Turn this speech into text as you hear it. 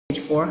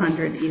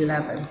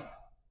411.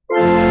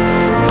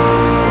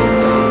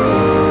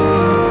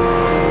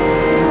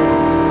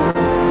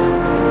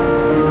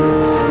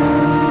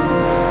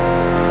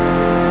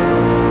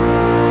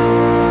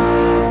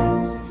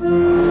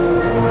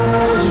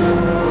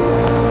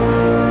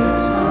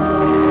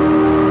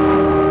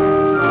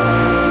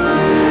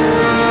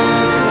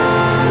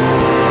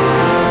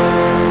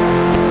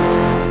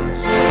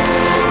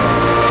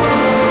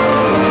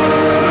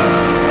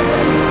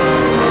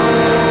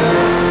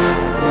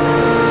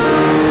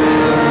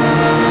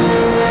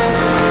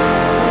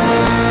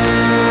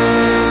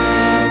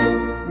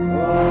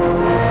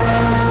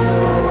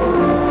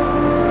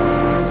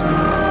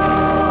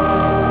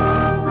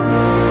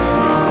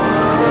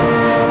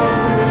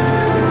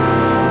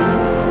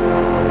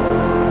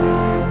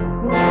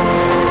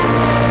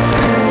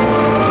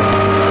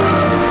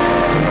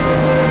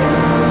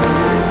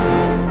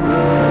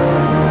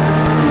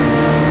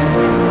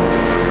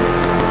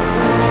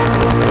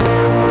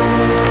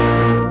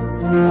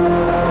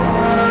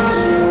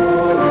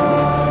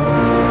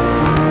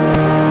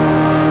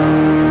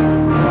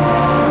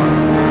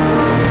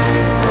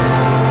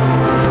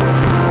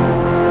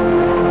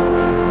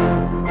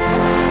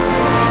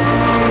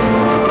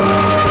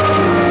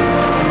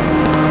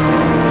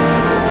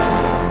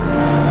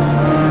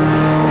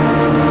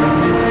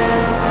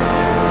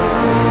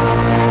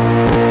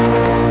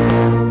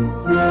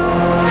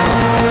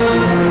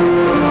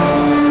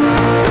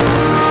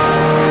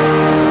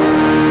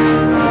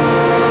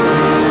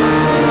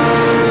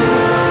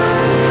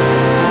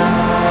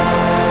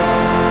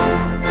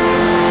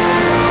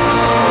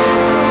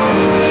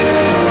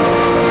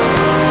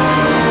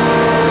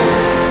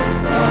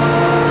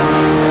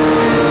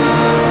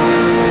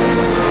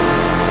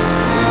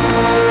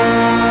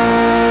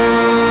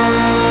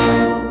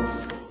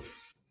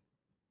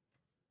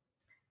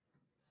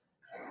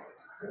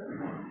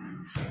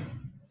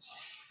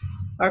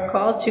 Our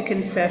call to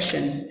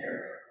confession.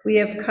 We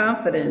have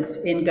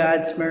confidence in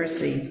God's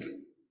mercy.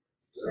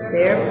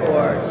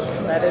 Therefore,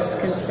 let us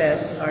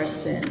confess our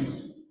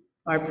sins.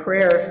 Our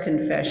prayer of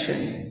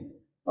confession.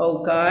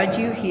 O God,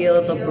 you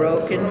heal the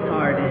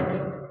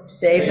brokenhearted.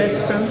 Save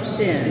us from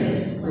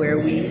sin where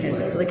we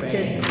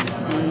inflicted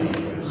pain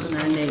on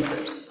our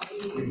neighbors.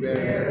 We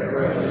bear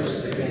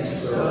grudges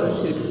against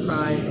those who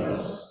deprive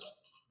us.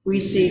 We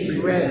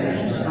seek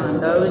revenge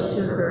on those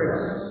who hurt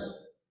us.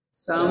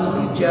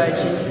 Some we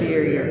judge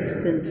inferior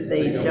since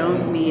they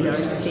don't meet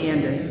our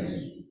standards.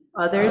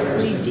 Others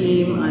we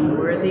deem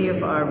unworthy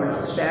of our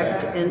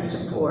respect and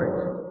support.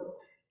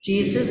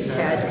 Jesus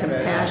had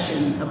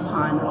compassion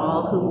upon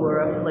all who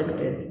were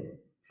afflicted.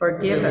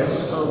 Forgive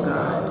us, O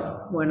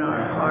God, when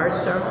our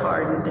hearts are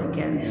hardened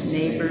against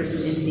neighbors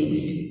in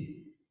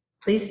need.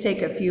 Please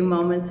take a few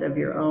moments of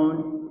your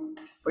own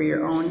for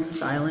your own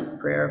silent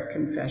prayer of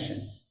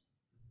confession.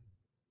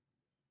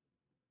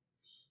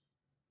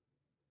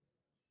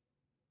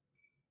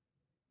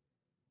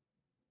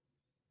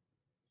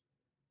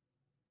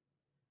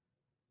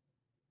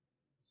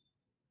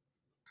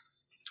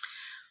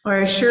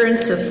 Our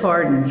assurance of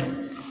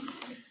pardon.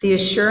 The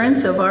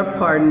assurance of our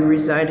pardon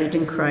resided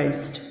in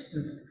Christ,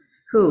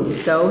 who,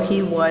 though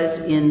he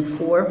was in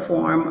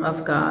form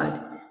of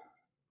God,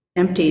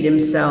 emptied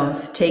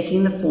himself,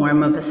 taking the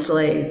form of a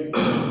slave.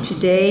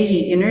 Today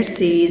he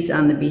intercedes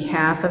on the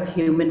behalf of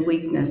human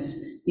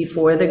weakness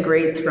before the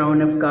great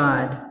throne of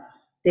God.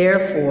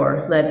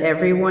 Therefore, let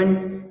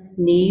everyone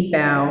knee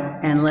bow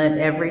and let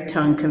every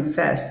tongue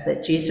confess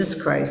that Jesus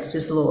Christ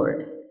is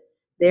Lord.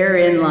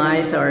 Therein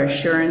lies our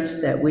assurance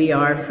that we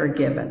are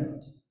forgiven.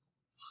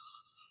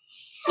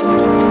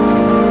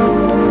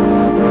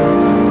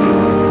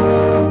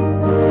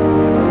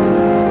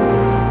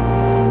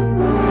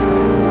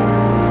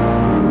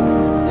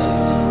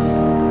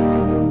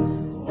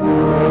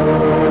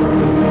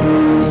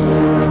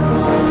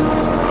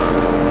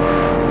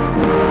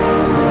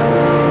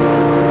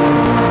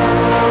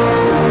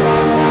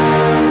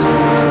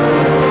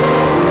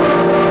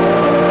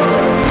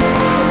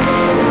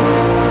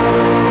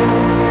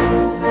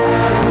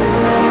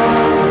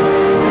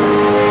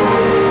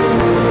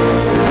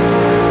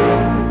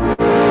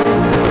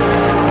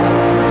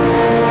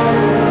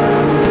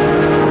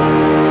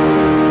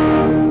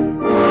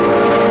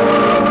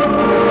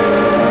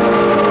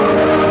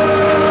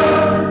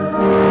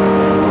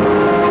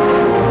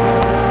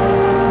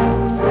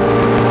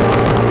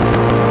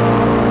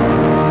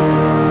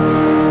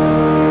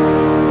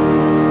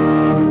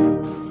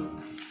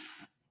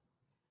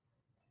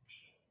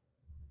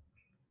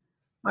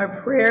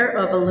 Our prayer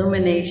of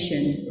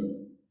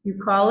illumination. You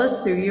call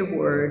us through your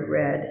word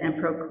read and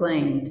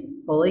proclaimed.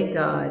 Holy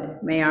God,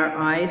 may our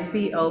eyes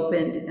be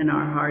opened and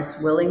our hearts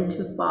willing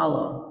to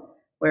follow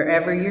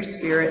wherever your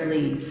Spirit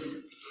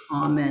leads.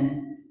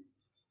 Amen.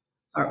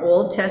 Our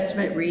Old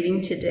Testament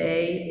reading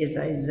today is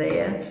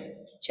Isaiah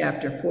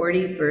chapter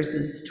 40,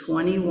 verses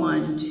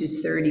 21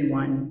 to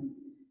 31.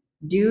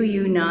 Do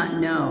you not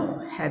know?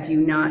 Have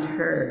you not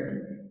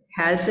heard?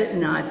 Has it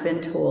not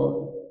been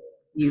told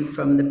you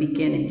from the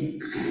beginning?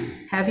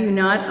 Have you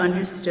not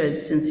understood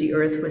since the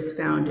earth was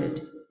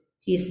founded?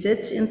 He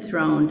sits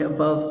enthroned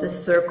above the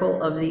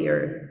circle of the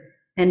earth,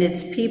 and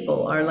its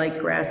people are like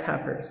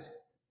grasshoppers.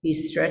 He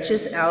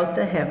stretches out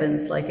the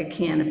heavens like a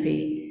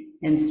canopy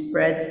and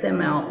spreads them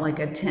out like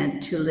a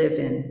tent to live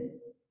in.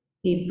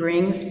 He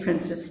brings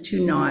princes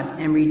to naught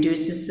and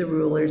reduces the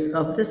rulers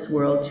of this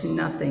world to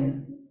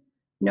nothing.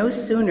 No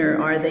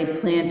sooner are they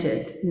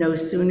planted, no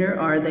sooner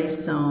are they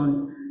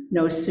sown,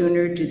 no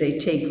sooner do they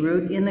take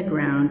root in the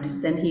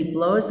ground than he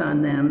blows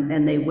on them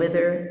and they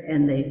wither,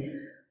 and the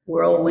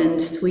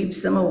whirlwind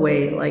sweeps them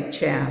away like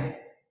chaff.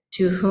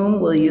 To whom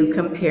will you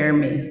compare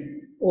me?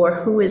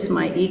 Or who is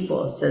my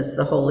equal, says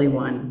the Holy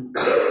One.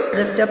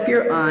 Lift up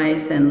your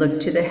eyes and look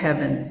to the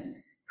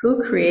heavens.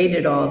 Who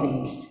created all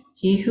these?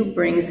 He who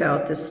brings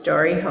out the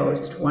starry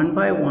host one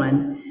by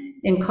one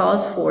and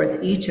calls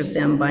forth each of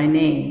them by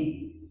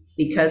name.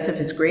 Because of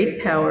his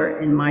great power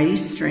and mighty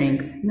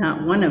strength,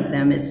 not one of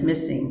them is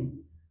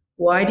missing.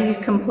 Why do you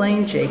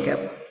complain,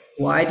 Jacob?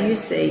 Why do you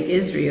say,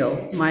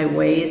 Israel, my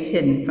way is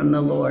hidden from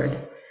the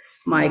Lord?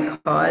 My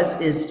cause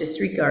is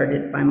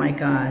disregarded by my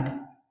God.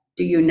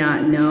 Do you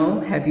not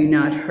know? Have you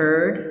not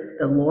heard?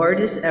 The Lord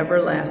is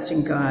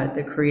everlasting God,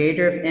 the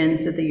creator of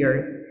ends of the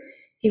earth.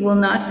 He will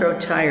not grow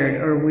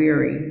tired or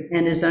weary,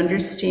 and his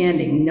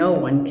understanding no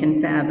one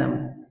can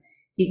fathom.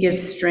 He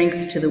gives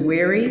strength to the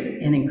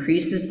weary and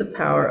increases the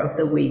power of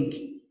the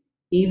weak.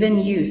 Even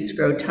youths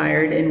grow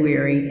tired and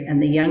weary,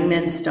 and the young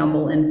men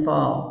stumble and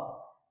fall.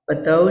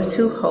 But those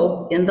who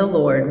hope in the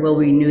Lord will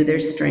renew their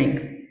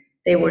strength.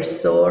 They will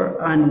soar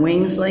on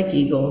wings like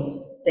eagles.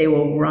 They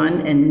will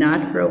run and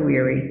not grow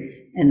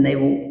weary, and they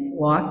will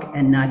walk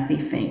and not be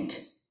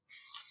faint.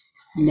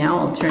 Now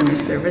I'll turn the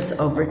service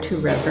over to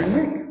Reverend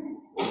Rick.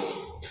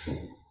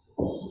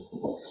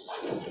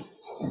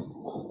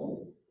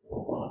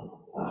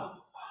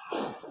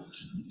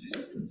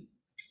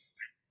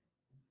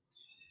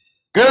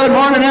 Good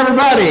morning,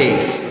 everybody.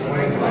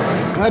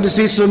 Glad to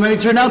see so many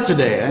turn out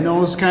today. I know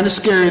it was kind of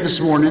scary this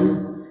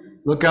morning.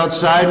 Look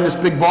outside and this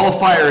big ball of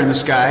fire in the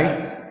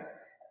sky.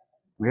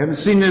 We haven't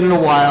seen it in a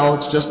while.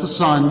 It's just the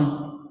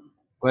sun.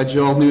 Glad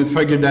you all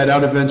figured that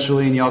out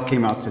eventually and y'all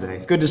came out today.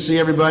 It's good to see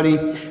everybody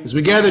as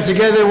we gather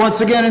together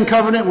once again in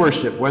covenant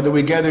worship. Whether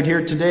we gathered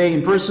here today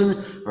in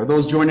person or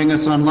those joining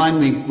us online,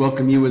 we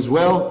welcome you as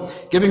well.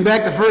 Giving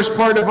back the first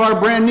part of our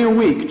brand new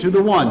week to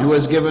the one who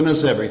has given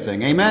us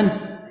everything.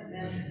 Amen.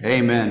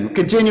 Amen.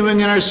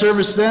 Continuing in our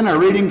service then, our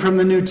reading from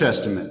the New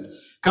Testament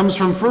comes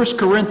from 1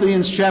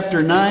 Corinthians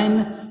chapter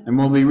 9, and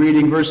we'll be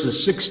reading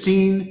verses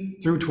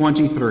 16 through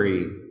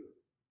 23.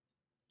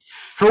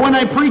 For when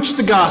I preach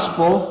the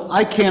gospel,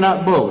 I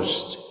cannot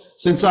boast,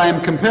 since I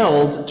am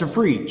compelled to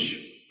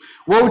preach.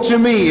 Woe to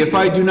me if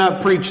I do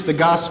not preach the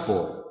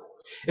gospel.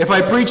 If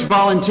I preach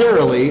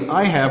voluntarily,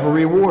 I have a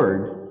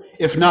reward.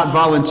 If not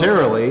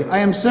voluntarily, I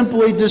am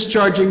simply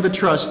discharging the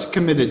trust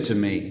committed to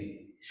me.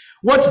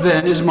 What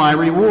then is my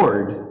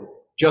reward?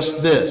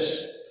 Just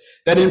this,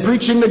 that in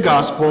preaching the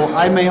gospel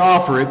I may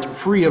offer it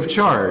free of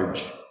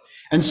charge,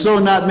 and so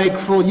not make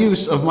full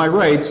use of my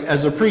rights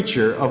as a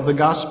preacher of the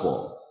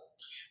gospel.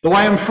 Though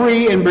I am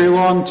free and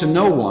belong to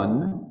no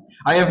one,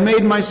 I have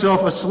made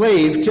myself a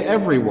slave to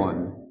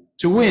everyone,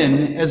 to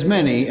win as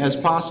many as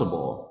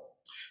possible.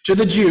 To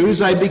the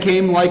Jews I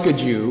became like a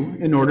Jew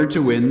in order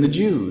to win the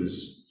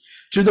Jews.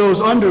 To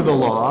those under the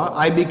law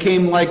I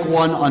became like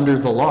one under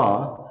the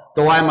law,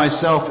 though I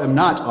myself am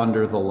not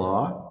under the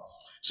law,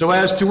 so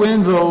as to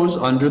win those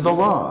under the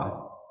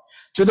law.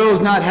 To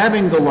those not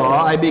having the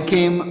law, I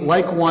became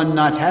like one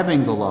not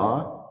having the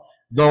law,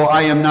 though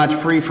I am not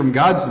free from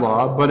God's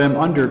law, but am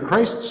under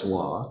Christ's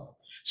law,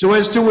 so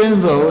as to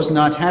win those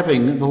not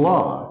having the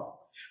law.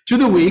 To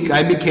the weak,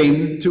 I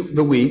became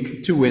the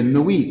weak to win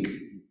the weak.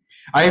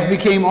 I have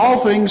become all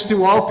things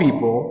to all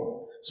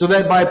people, so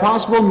that by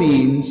possible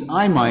means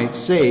I might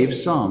save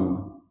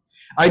some.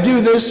 I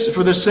do this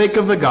for the sake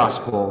of the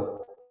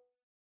gospel.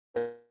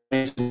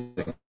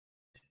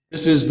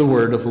 This is the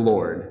word of the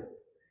Lord.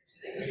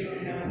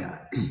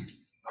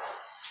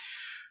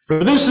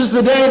 For this is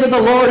the day that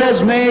the Lord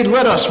has made.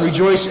 Let us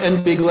rejoice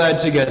and be glad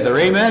together.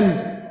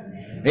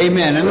 Amen.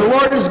 Amen. And the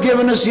Lord has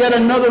given us yet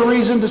another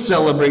reason to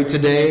celebrate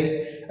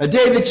today, a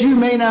day that you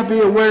may not be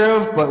aware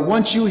of, but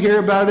once you hear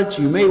about it,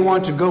 you may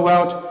want to go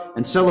out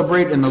and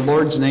celebrate in the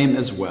Lord's name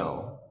as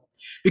well.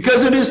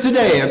 Because it is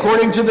today,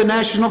 according to the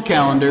national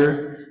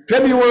calendar,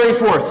 February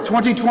 4th,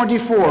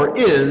 2024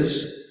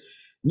 is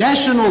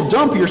National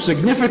Dump Your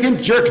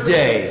Significant Jerk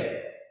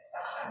Day.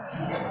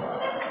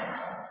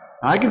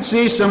 I can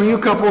see some of you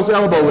couples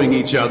elbowing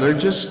each other.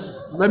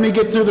 Just let me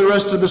get through the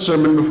rest of the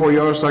sermon before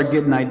you all start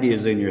getting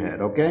ideas in your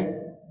head, okay?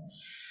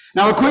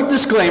 Now, a quick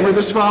disclaimer,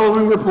 this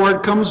following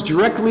report comes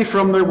directly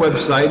from their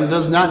website and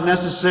does not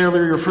necessarily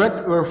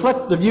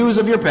reflect the views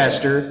of your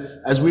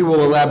pastor, as we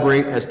will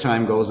elaborate as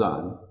time goes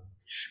on.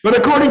 But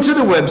according to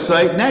the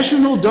website,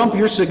 National Dump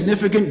Your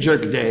Significant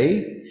Jerk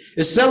Day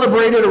is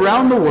celebrated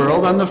around the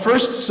world on the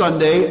first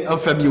Sunday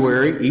of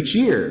February each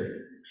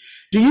year.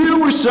 Do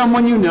you or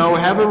someone you know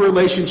have a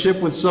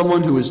relationship with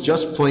someone who is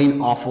just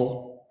plain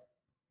awful?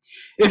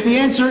 If the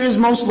answer is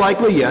most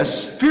likely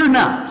yes, fear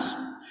not.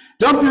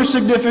 Dump Your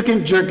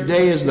Significant Jerk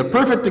Day is the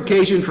perfect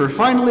occasion for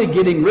finally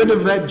getting rid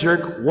of that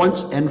jerk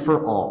once and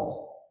for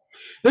all.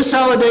 This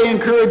holiday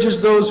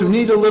encourages those who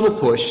need a little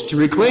push to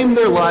reclaim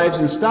their lives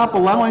and stop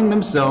allowing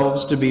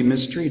themselves to be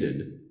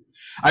mistreated.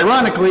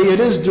 Ironically, it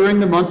is during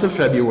the month of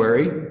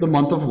February, the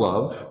month of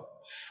love,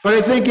 but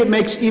I think it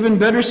makes even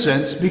better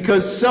sense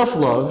because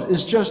self-love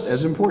is just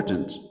as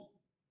important.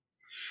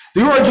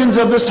 The origins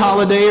of this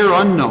holiday are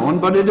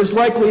unknown, but it is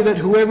likely that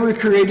whoever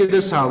created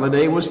this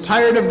holiday was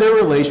tired of their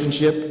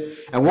relationship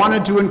and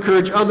wanted to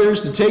encourage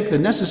others to take the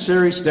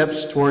necessary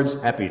steps towards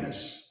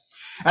happiness.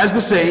 As the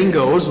saying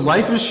goes,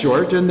 life is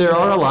short and there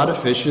are a lot of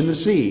fish in the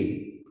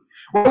sea.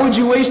 Why would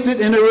you waste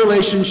it in a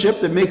relationship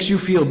that makes you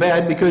feel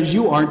bad because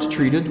you aren't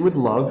treated with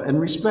love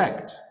and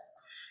respect?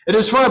 It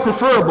is far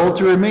preferable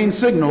to remain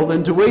single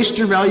than to waste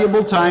your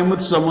valuable time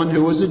with someone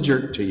who is a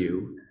jerk to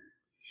you.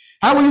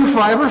 How will you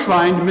ever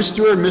find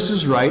Mr. or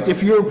Mrs. Right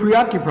if you are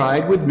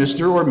preoccupied with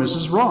Mr. or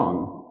Mrs.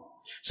 Wrong?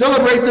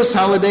 Celebrate this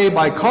holiday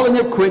by calling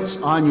it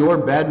quits on your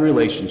bad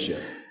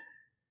relationship.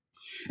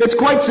 It's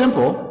quite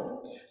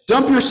simple.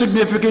 Dump Your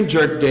Significant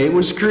Jerk Day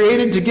was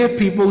created to give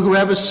people who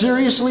have a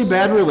seriously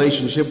bad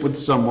relationship with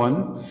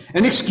someone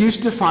an excuse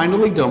to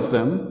finally dump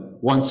them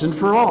once and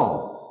for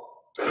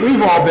all.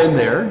 We've all been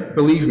there,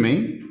 believe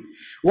me.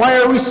 Why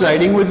are we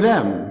siding with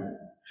them?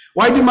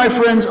 Why do my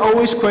friends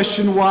always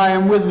question why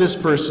I'm with this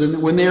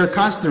person when they are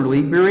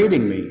constantly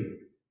berating me?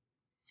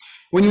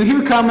 When you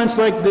hear comments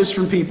like this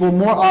from people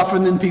more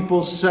often than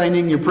people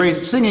singing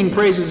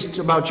praises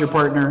about your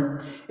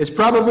partner, it's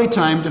probably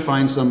time to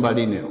find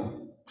somebody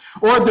new.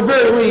 Or at the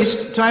very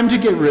least, time to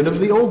get rid of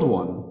the old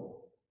one.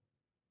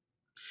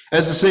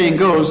 As the saying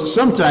goes,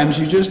 sometimes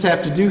you just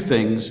have to do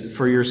things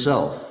for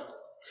yourself.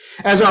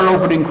 As our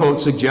opening quote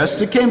suggests,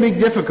 it can be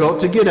difficult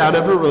to get out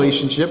of a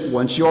relationship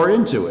once you're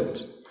into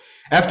it.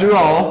 After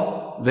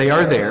all, they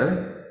are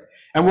there,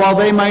 and while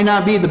they might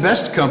not be the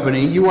best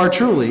company, you are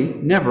truly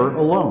never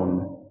alone.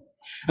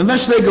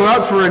 Unless they go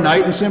out for a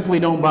night and simply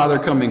don't bother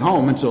coming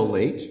home until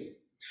late.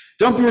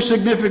 Dump Your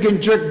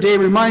Significant Jerk Day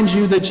reminds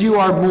you that you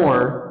are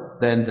more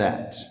than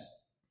that.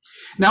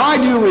 Now,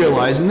 I do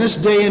realize in this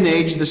day and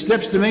age, the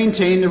steps to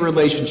maintain a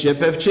relationship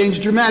have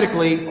changed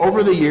dramatically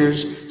over the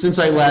years since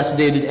I last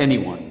dated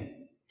anyone.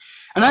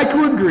 And I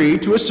could agree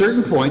to a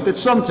certain point that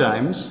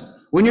sometimes,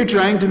 when you're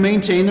trying to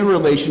maintain a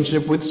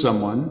relationship with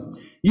someone,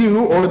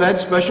 you or that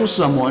special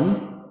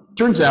someone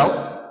turns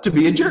out to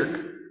be a jerk,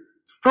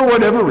 for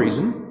whatever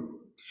reason.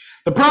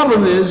 The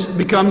problem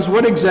becomes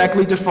what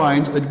exactly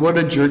defines what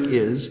a jerk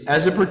is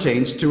as it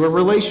pertains to a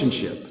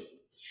relationship.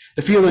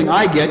 The feeling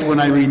I get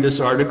when I read this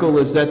article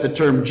is that the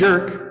term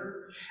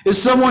jerk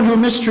is someone who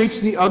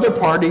mistreats the other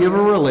party of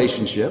a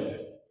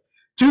relationship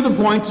to the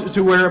point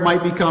to where it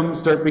might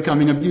start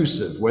becoming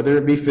abusive, whether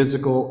it be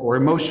physical or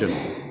emotional.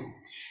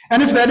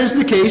 And if that is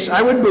the case,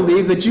 I would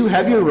believe that you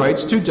have your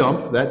rights to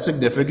dump that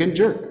significant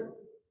jerk.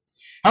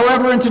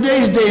 However, in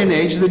today's day and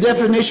age, the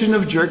definition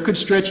of jerk could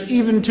stretch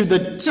even to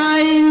the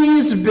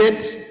tiniest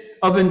bit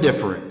of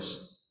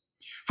indifference.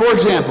 For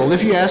example,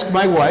 if you ask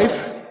my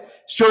wife,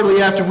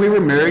 shortly after we were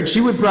married, she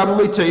would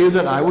probably tell you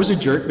that I was a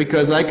jerk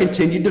because I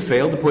continued to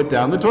fail to put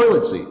down the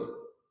toilet seat.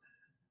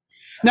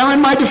 Now, in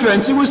my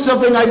defense, it was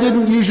something I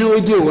didn't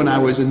usually do when I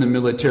was in the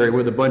military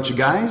with a bunch of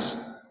guys.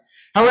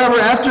 However,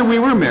 after we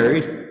were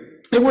married,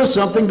 it was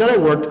something that I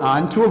worked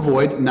on to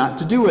avoid not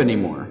to do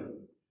anymore.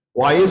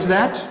 Why is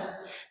that?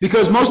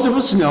 Because most of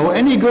us know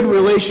any good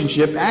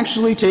relationship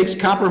actually takes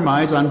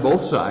compromise on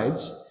both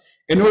sides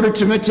in order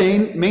to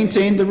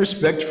maintain the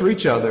respect for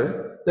each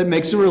other that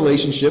makes a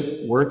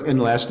relationship work and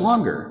last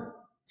longer.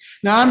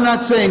 Now, I'm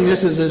not saying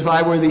this as if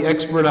I were the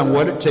expert on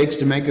what it takes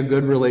to make a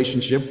good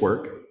relationship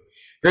work.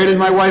 Granted,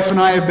 my wife and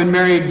I have been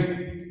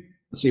married,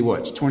 it's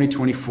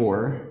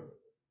 2024.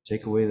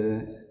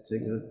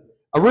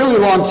 A really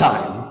long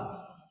time.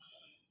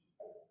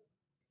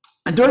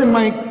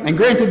 And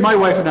granted, my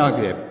wife and I,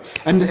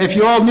 and if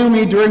you all knew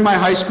me during my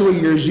high school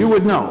years, you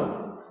would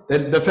know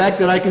that the fact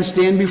that I can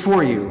stand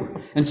before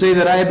you and say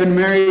that I have been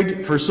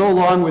married for so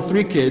long with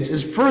 3 kids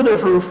is further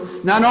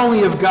proof not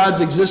only of God's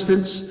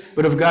existence,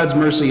 but of God's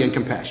mercy and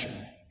compassion.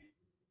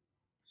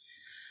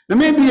 Now,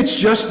 maybe it's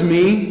just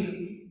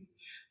me,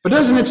 but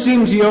doesn't it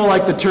seem to you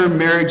like the term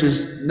marriage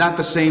is not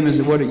the same as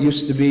what it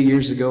used to be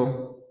years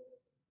ago?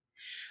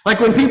 Like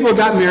when people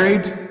got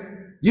married,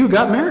 you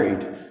got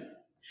married.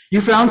 You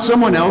found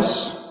someone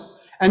else,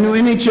 and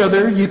in each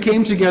other you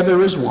came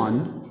together as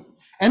one,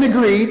 and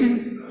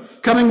agreed,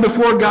 coming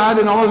before God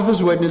and all of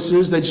his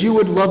witnesses, that you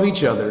would love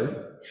each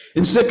other,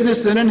 in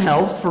sickness and in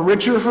health, for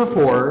richer or for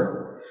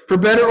poorer, for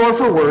better or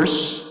for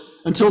worse,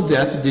 until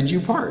death did you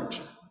part.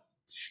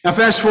 Now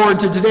fast forward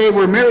to today,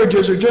 where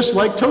marriages are just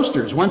like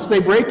toasters. Once they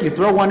break, you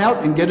throw one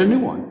out and get a new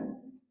one.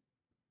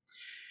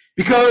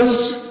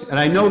 Because, and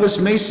I know this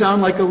may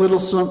sound like a little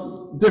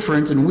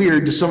different and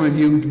weird to some of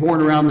you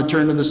born around the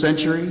turn of the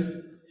century,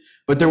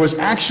 but there was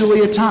actually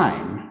a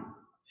time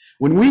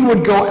when we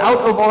would go out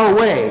of our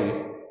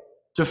way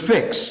to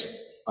fix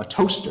a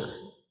toaster.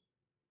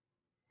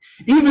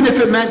 Even if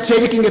it meant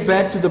taking it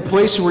back to the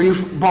place where you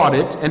bought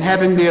it and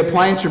having the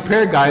appliance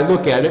repair guy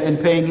look at it and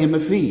paying him a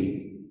fee.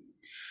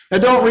 Now,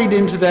 don't read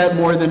into that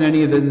more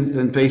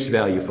than face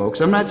value,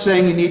 folks. I'm not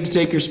saying you need to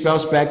take your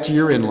spouse back to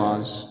your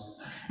in-laws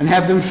and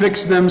have them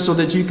fix them so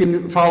that you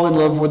can fall in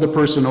love with the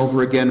person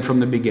over again from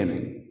the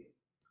beginning.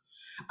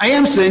 I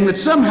am saying that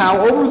somehow,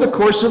 over the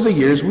course of the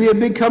years, we have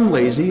become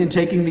lazy in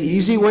taking the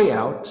easy way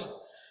out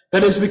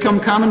that has become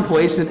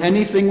commonplace in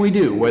anything we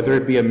do, whether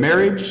it be a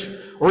marriage,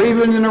 or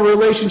even in a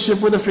relationship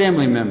with a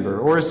family member,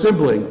 or a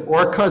sibling,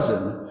 or a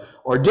cousin,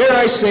 or dare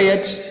I say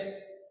it,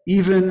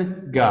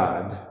 even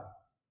God.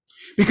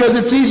 Because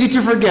it's easy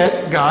to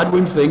forget God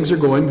when things are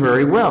going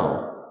very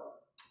well.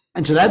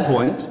 And to that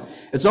point,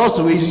 it's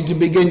also easy to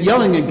begin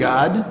yelling at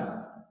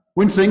God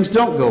when things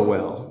don't go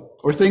well,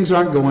 or things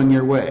aren't going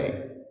your way.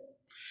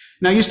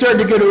 Now, you start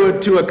to get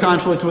into a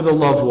conflict with a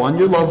loved one.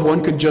 Your loved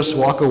one could just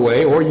walk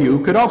away, or you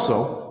could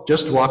also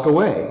just walk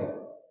away.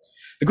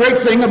 The great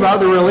thing about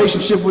the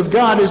relationship with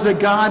God is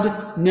that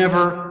God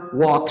never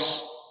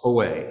walks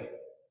away.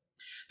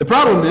 The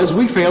problem is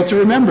we fail to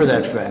remember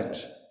that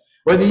fact.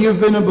 Whether you've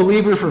been a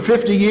believer for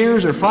 50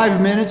 years or 5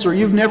 minutes, or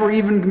you've never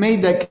even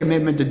made that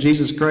commitment to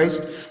Jesus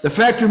Christ, the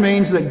fact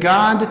remains that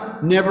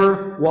God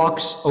never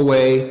walks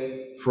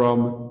away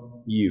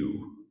from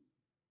you.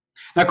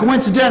 Now,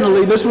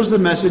 coincidentally, this was the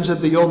message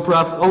that the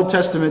Old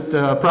Testament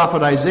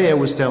prophet Isaiah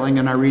was telling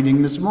in our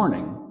reading this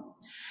morning.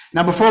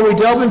 Now, before we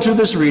delve into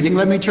this reading,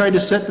 let me try to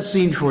set the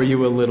scene for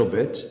you a little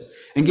bit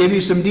and give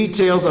you some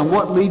details on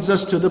what leads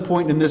us to the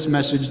point in this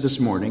message this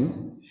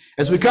morning,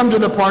 as we come to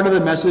the part of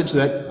the message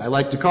that I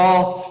like to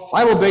call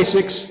Bible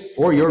Basics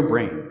for Your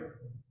Brain.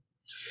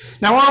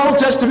 Now, our Old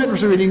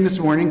Testament reading this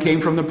morning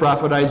came from the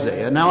prophet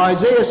Isaiah. Now,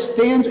 Isaiah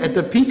stands at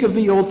the peak of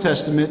the Old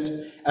Testament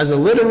as a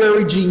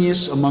literary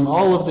genius among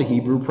all of the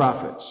Hebrew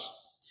prophets.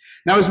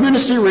 Now, his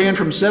ministry ran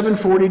from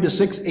 740 to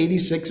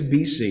 686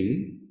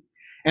 BC,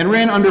 and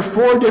ran under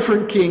 4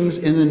 different kings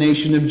in the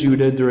nation of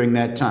Judah during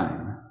that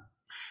time.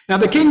 Now,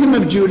 the kingdom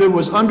of Judah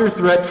was under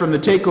threat from the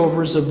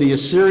takeovers of the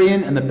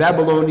Assyrian and the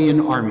Babylonian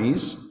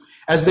armies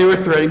as they were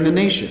threatening the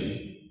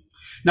nation.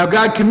 Now,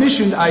 God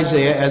commissioned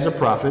Isaiah as a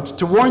prophet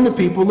to warn the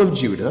people of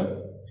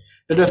Judah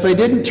that if they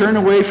didn't turn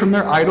away from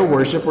their idol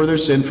worship or their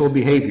sinful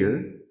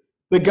behavior,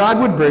 that God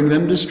would bring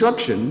them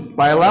destruction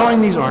by allowing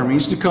these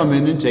armies to come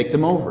in and take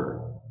them over.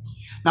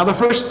 Now, the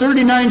first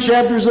 39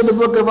 chapters of the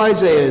book of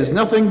Isaiah is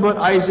nothing but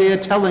Isaiah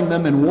telling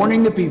them and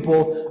warning the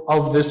people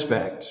of this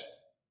fact.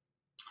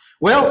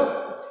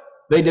 Well,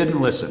 they didn't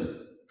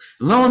listen.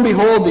 Lo and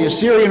behold, the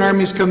Assyrian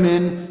armies come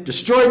in,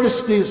 destroyed the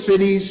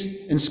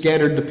cities, and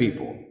scattered the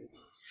people.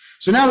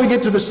 So now we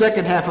get to the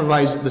second half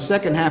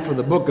of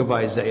the book of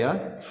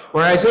Isaiah,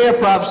 where Isaiah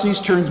prophecies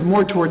turns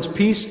more towards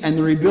peace and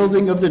the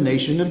rebuilding of the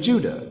nation of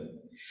Judah.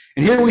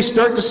 And here we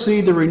start to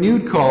see the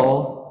renewed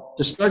call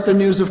to start the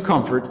news of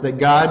comfort that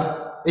God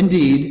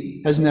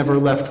indeed has never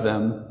left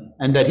them,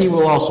 and that he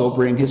will also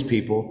bring his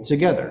people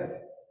together.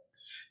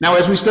 Now,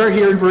 as we start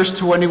here in verse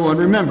 21,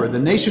 remember, the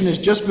nation has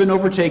just been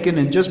overtaken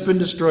and just been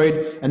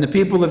destroyed, and the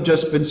people have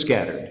just been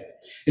scattered.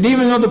 And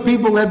even though the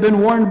people had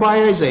been warned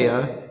by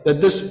Isaiah that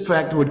this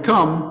fact would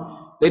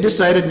come, they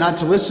decided not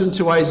to listen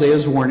to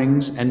Isaiah's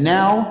warnings, and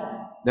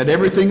now that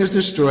everything is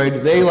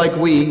destroyed, they, like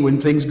we,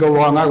 when things go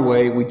wrong our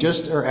way, we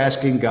just are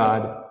asking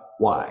God,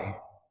 why?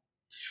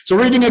 So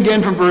reading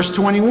again from verse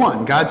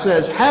 21, God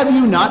says, "Have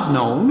you not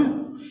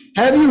known?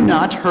 Have you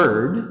not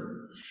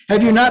heard?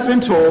 Have you not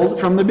been told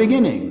from the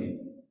beginning?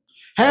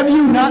 Have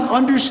you not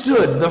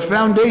understood the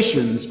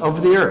foundations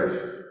of the earth?"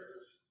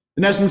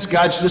 In essence,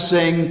 God's just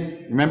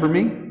saying, remember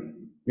me?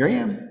 Here I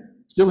am,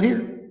 still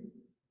here.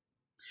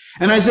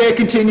 And Isaiah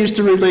continues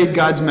to relay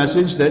God's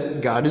message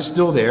that God is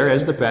still there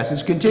as the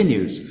passage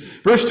continues.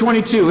 Verse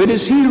 22, "It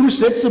is he who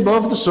sits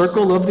above the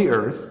circle of the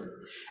earth,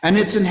 and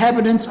its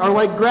inhabitants are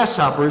like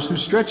grasshoppers who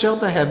stretch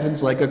out the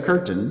heavens like a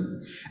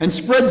curtain and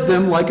spreads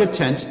them like a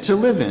tent to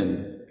live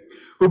in,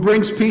 who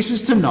brings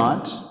pieces to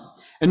naught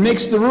and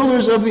makes the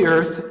rulers of the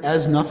earth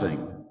as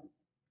nothing.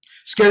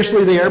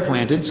 Scarcely they are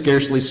planted,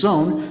 scarcely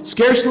sown,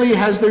 scarcely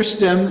has their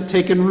stem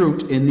taken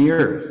root in the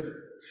earth.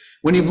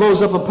 When he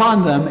blows up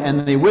upon them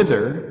and they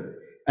wither,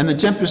 and the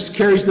tempest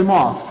carries them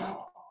off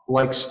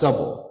like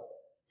stubble."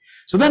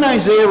 So then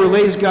Isaiah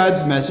relays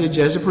God's message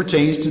as it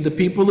pertains to the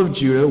people of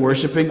Judah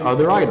worshiping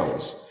other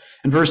idols.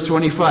 In verse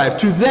 25,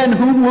 "To then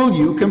whom will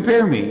you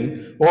compare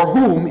me, or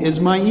whom is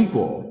my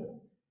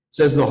equal?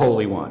 Says the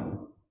Holy One.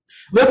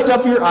 Lift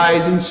up your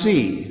eyes and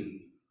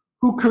see,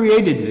 who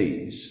created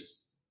these?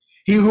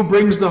 He who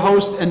brings the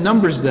host and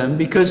numbers them,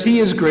 because he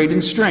is great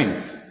in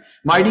strength,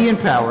 mighty in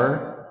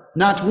power,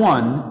 not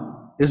one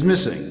is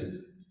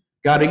missing."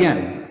 God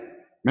again,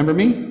 remember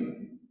me?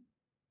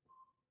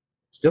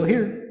 Still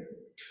here.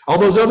 All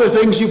those other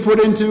things you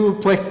put into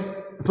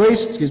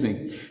place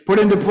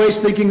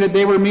thinking that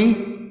they were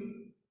me,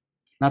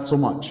 not so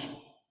much.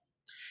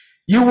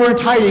 You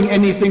weren't hiding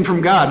anything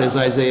from God, as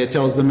Isaiah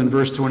tells them in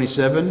verse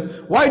 27.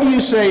 "Why do you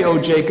say, O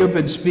Jacob,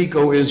 and speak,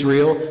 O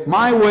Israel,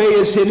 my way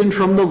is hidden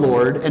from the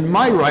Lord, and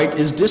my right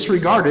is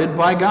disregarded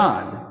by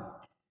God?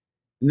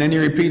 And then he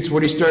repeats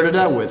what he started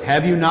out with.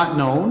 Have you not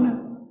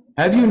known?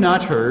 Have you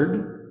not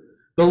heard?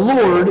 The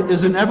Lord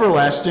is an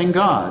everlasting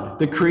God,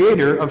 the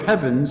creator of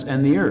heavens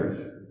and the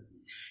earth.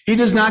 He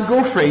does not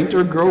go faint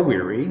or grow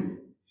weary.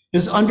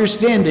 His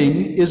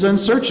understanding is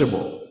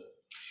unsearchable.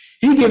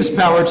 He gives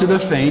power to the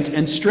faint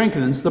and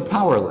strengthens the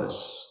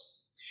powerless.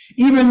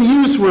 Even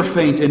youths will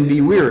faint and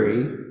be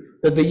weary,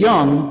 that the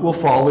young will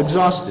fall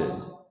exhausted.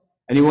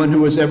 Anyone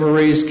who has ever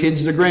raised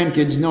kids to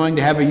grandkids knowing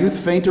to have a youth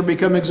faint or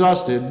become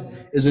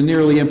exhausted is a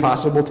nearly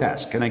impossible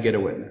task. Can I get a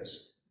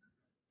witness?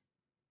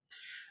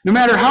 No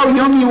matter how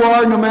young you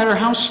are, no matter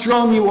how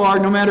strong you are,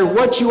 no matter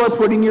what you are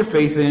putting your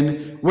faith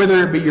in,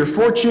 whether it be your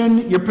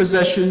fortune, your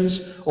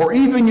possessions, or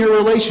even your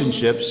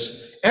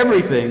relationships,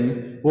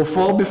 everything will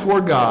fall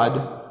before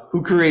God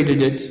who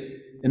created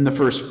it in the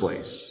first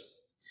place.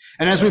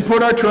 And as we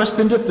put our trust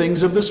into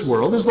things of this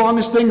world, as long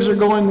as things are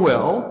going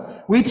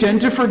well, we tend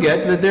to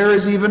forget that there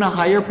is even a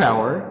higher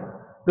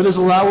power that has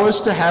allowed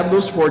us to have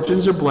those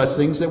fortunes or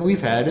blessings that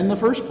we've had in the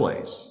first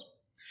place.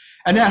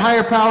 And that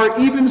higher power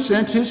even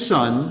sent his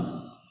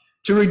Son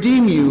to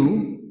redeem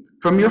you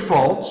from your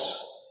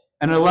faults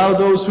and allow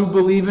those who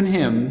believe in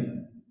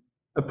him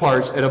a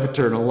part of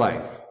eternal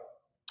life.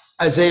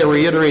 Isaiah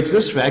reiterates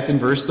this fact in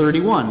verse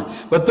 31.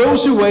 But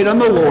those who wait on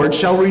the Lord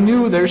shall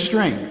renew their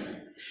strength.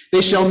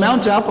 They shall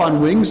mount up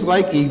on wings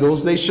like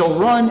eagles. They shall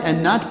run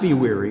and not be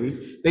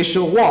weary. They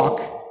shall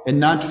walk and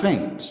not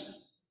faint.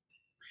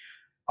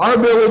 Our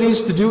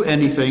abilities to do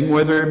anything,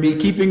 whether it be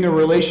keeping a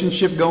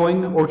relationship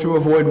going or to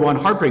avoid one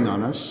harping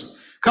on us,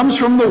 comes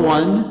from the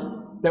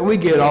one that we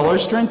get all our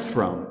strength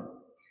from,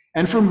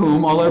 and from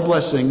whom all our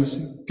blessings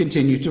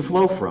continue to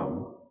flow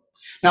from.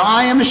 Now,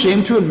 I am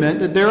ashamed to admit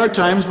that there are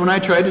times when I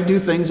try to do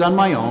things on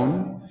my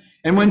own,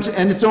 and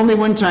it's only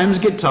when times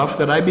get tough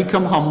that I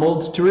become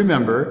humbled to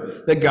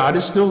remember that God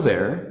is still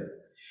there.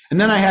 And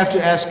then I have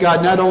to ask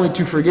God not only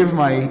to forgive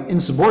my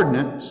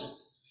insubordinates,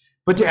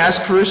 but to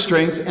ask for his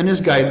strength and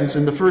his guidance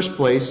in the first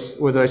place,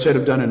 what I should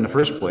have done in the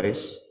first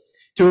place,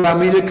 to allow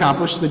me to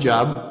accomplish the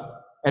job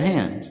at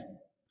hand.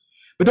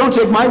 But don't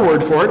take my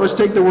word for it. Let's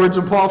take the words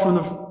of Paul from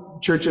the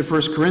church at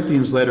 1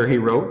 Corinthians letter he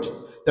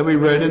wrote that we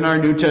read in our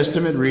New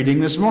Testament reading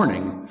this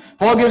morning.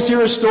 Paul gives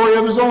here a story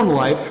of his own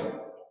life,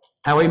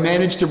 how he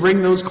managed to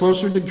bring those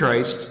closer to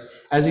Christ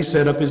as he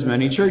set up his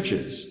many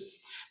churches.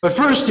 But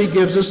first, he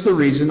gives us the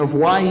reason of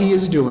why he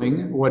is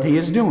doing what he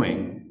is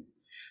doing.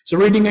 So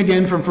reading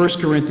again from 1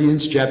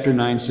 Corinthians chapter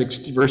 9,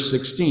 verse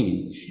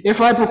 16.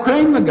 If I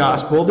proclaim the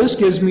gospel, this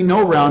gives me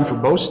no ground for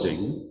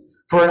boasting,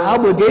 for an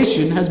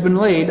obligation has been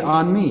laid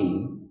on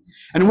me.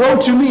 And woe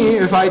to me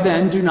if I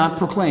then do not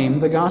proclaim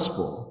the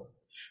gospel.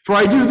 For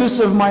I do this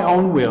of my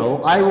own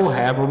will, I will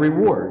have a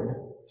reward.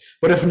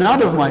 But if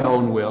not of my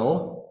own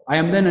will, I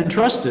am then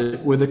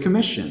entrusted with a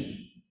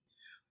commission.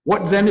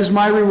 What then is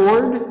my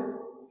reward?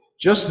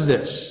 Just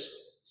this,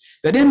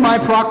 that in my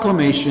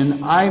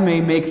proclamation I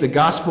may make the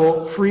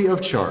gospel free of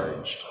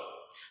charge,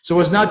 so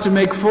as not to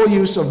make full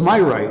use of my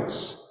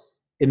rights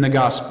in the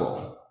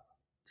gospel.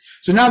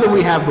 So now that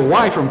we have the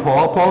why from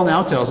Paul, Paul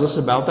now tells us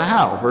about the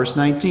how. Verse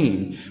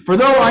 19, for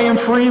though I am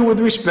free with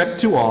respect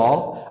to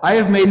all, I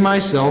have made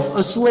myself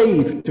a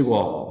slave to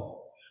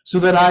all, so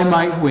that I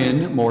might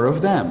win more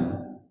of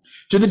them.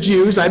 To the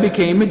Jews I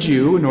became a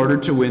Jew in order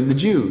to win the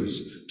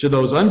Jews. To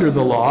those under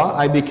the law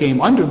I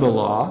became under the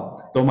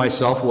law, though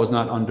myself was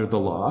not under the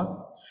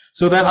law,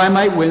 so that I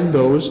might win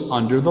those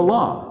under the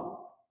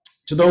law.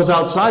 To those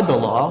outside the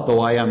law, though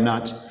I am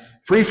not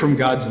free from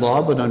God's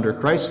law, but under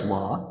Christ's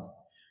law,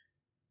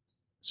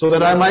 so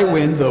that I might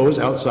win those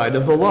outside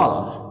of the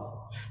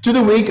law. To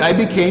the weak I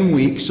became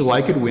weak, so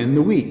I could win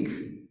the weak.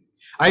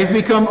 I have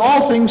become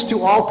all things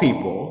to all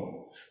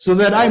people, so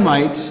that I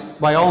might,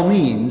 by all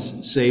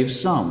means, save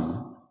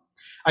some.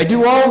 I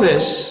do all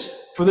this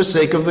for the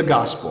sake of the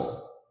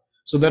gospel,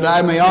 so that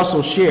I may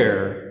also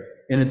share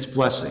in its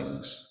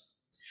blessings.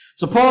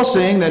 So Paul's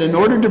saying that in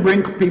order to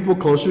bring people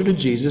closer to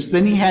Jesus,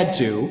 then he had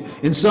to,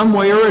 in some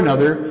way or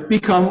another,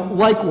 become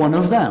like one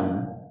of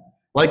them,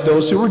 like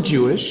those who were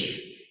Jewish,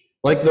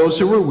 like those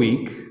who were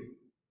weak,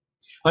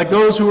 like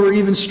those who were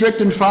even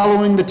strict in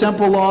following the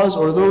temple laws,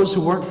 or those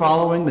who weren't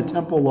following the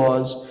temple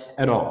laws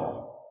at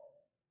all.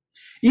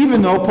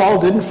 Even though Paul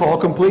didn't fall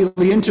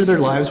completely into their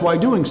lives while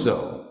doing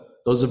so.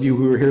 Those of you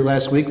who were here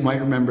last week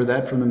might remember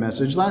that from the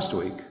message last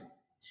week.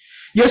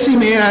 Yes, he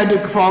may have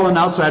had to fallen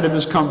outside of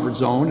his comfort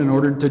zone in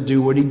order to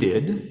do what he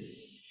did.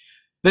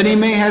 Then he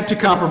may have to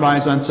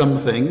compromise on some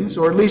things,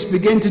 or at least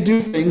begin to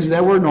do things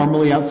that were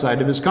normally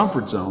outside of his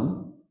comfort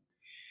zone.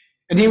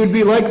 And he would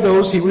be like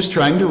those he was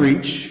trying to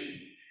reach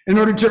in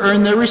order to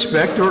earn their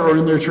respect or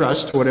earn their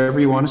trust, whatever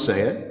you want to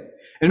say it,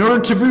 in order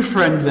to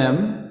befriend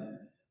them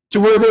to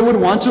where they would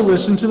want to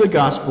listen to the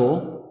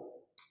gospel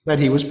that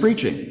he was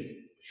preaching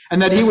and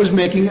that he was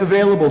making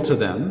available to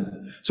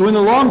them. So in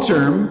the long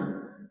term,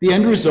 the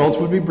end results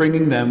would be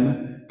bringing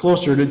them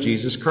closer to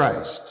Jesus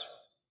Christ.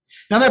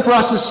 Now that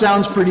process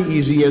sounds pretty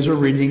easy as we're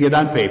reading it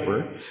on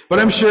paper, but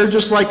I'm sure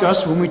just like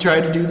us, when we try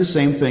to do the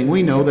same thing,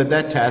 we know that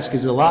that task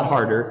is a lot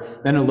harder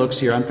than it looks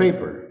here on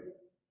paper.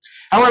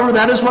 However,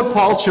 that is what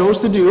Paul chose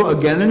to do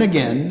again and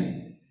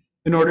again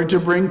in order to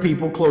bring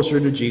people closer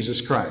to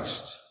Jesus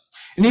Christ.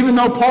 And even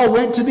though Paul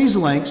went to these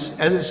lengths,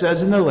 as it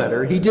says in the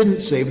letter, he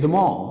didn't save them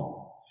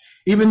all.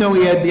 Even though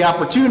he had the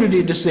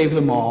opportunity to save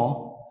them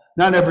all,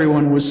 not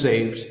everyone was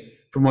saved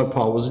from what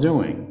Paul was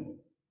doing.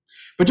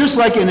 But just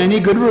like in any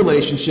good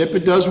relationship,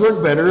 it does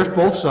work better if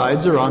both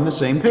sides are on the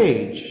same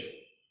page.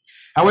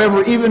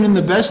 However, even in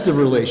the best of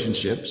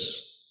relationships,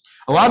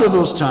 a lot of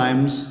those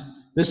times,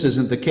 this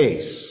isn't the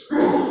case.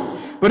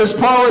 But as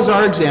Paul is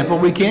our example,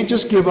 we can't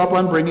just give up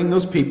on bringing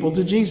those people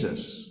to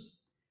Jesus.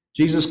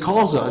 Jesus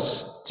calls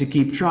us to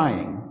keep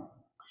trying.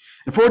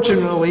 And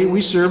fortunately,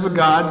 we serve a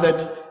God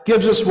that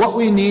gives us what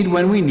we need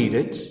when we need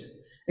it,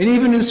 and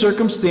even in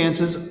certain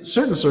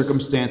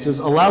circumstances,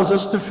 allows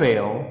us to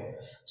fail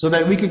so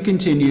that we can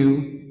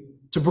continue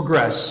to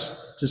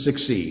progress, to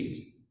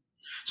succeed.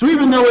 So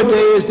even though a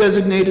day is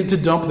designated to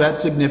dump that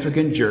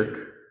significant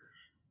jerk,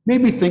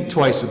 maybe think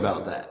twice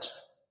about that.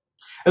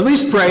 At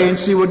least pray and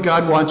see what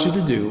God wants you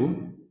to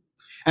do,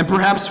 and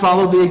perhaps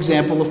follow the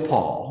example of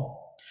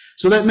Paul,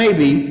 so that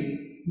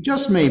maybe,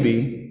 just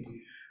maybe,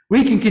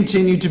 we can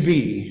continue to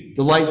be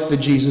the light that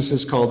Jesus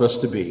has called us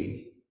to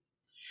be.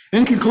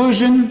 In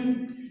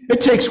conclusion,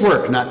 it takes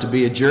work not to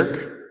be a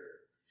jerk.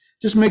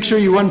 Just make sure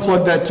you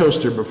unplug that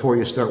toaster before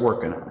you start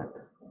working on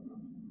it.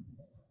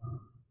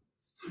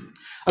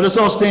 Let us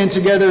all stand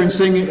together and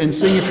sing,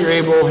 if you're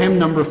able, hymn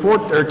number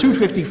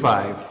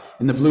 255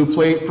 in the blue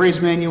praise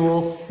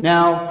manual,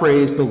 Now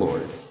Praise the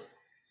Lord.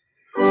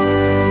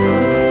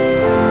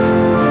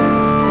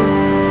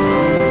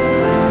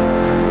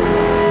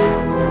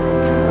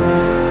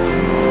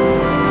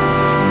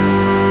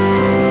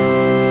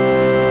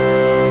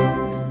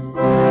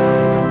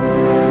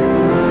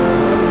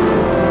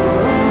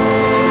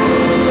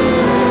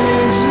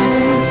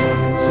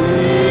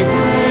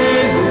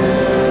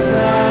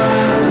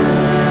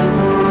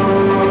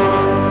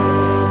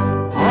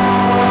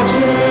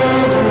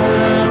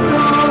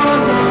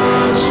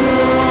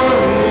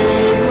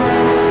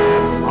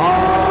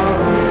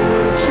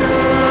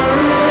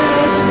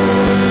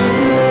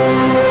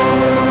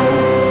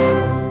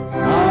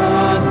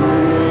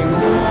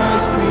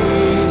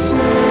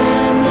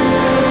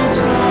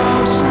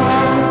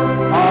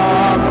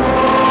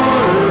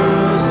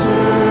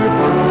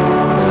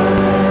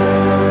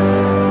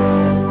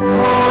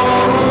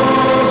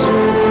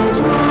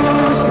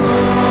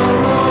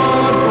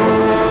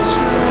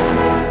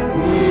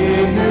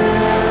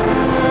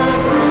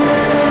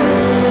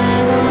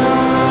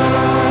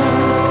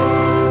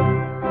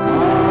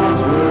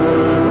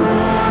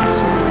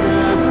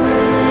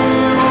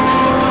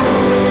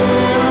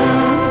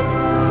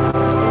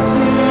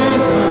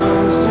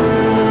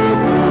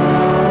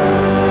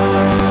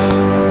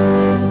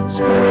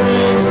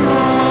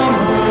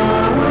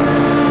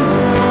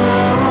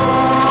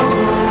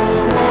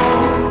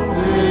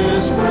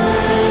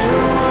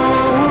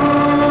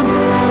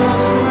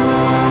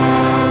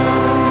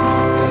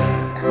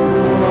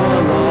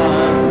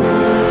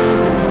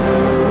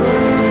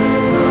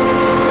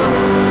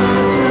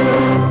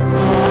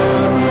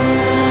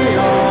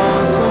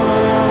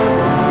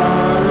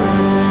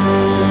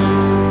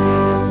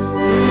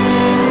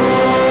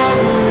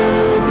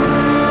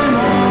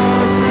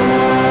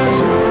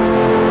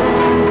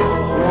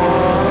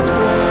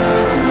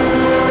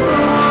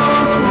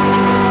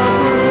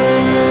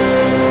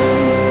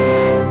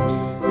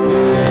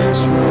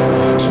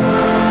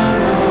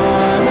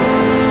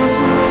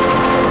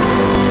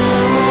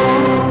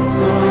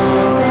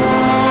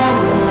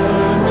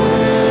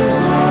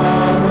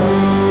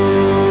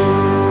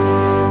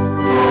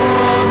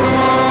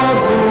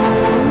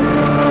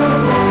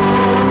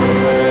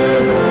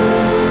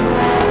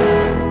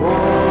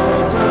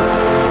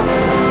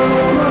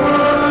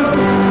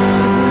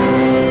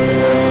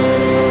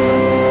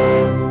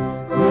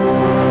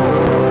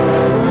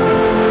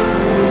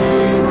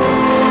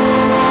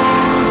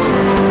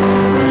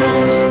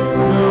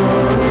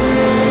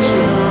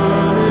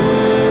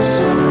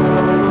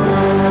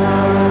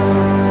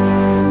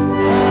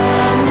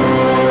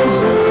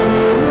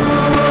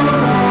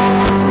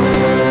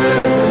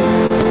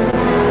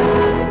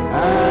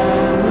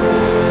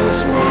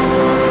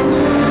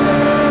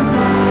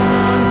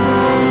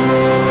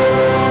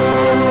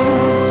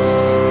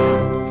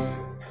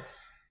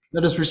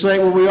 Let us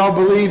recite what we all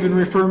believe in,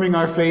 reaffirming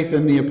our faith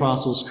in the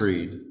Apostles'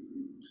 Creed.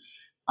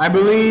 I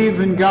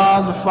believe in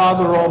God the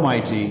Father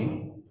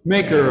Almighty,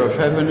 maker of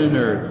heaven and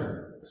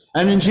earth,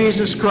 and in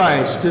Jesus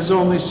Christ, his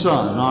only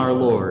Son, our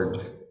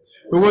Lord,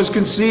 who was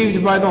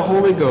conceived by the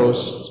Holy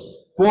Ghost,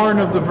 born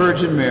of the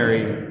Virgin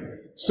Mary,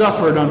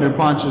 suffered under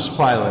Pontius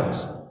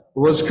Pilate,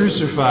 was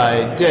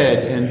crucified,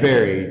 dead, and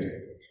buried.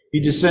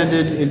 He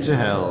descended into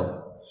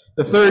hell.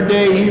 The third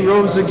day he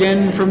rose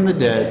again from the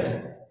dead.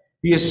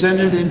 He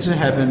ascended into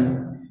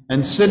heaven,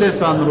 and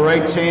sitteth on the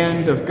right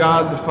hand of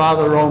God the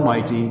Father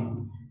Almighty.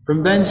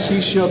 From thence he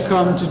shall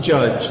come to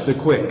judge the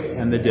quick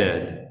and the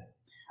dead.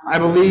 I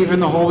believe in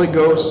the Holy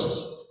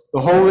Ghost,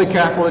 the Holy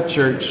Catholic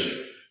Church,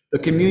 the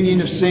communion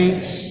of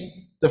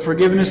saints, the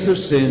forgiveness of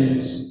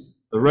sins,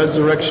 the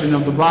resurrection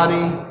of the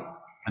body,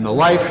 and the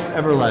life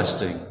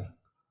everlasting.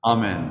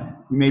 Amen.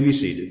 You may be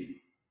seated.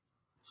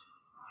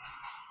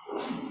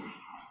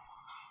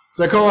 As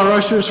I call our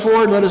ushers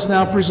forward, let us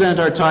now present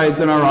our tithes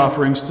and our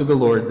offerings to the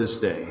Lord this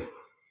day.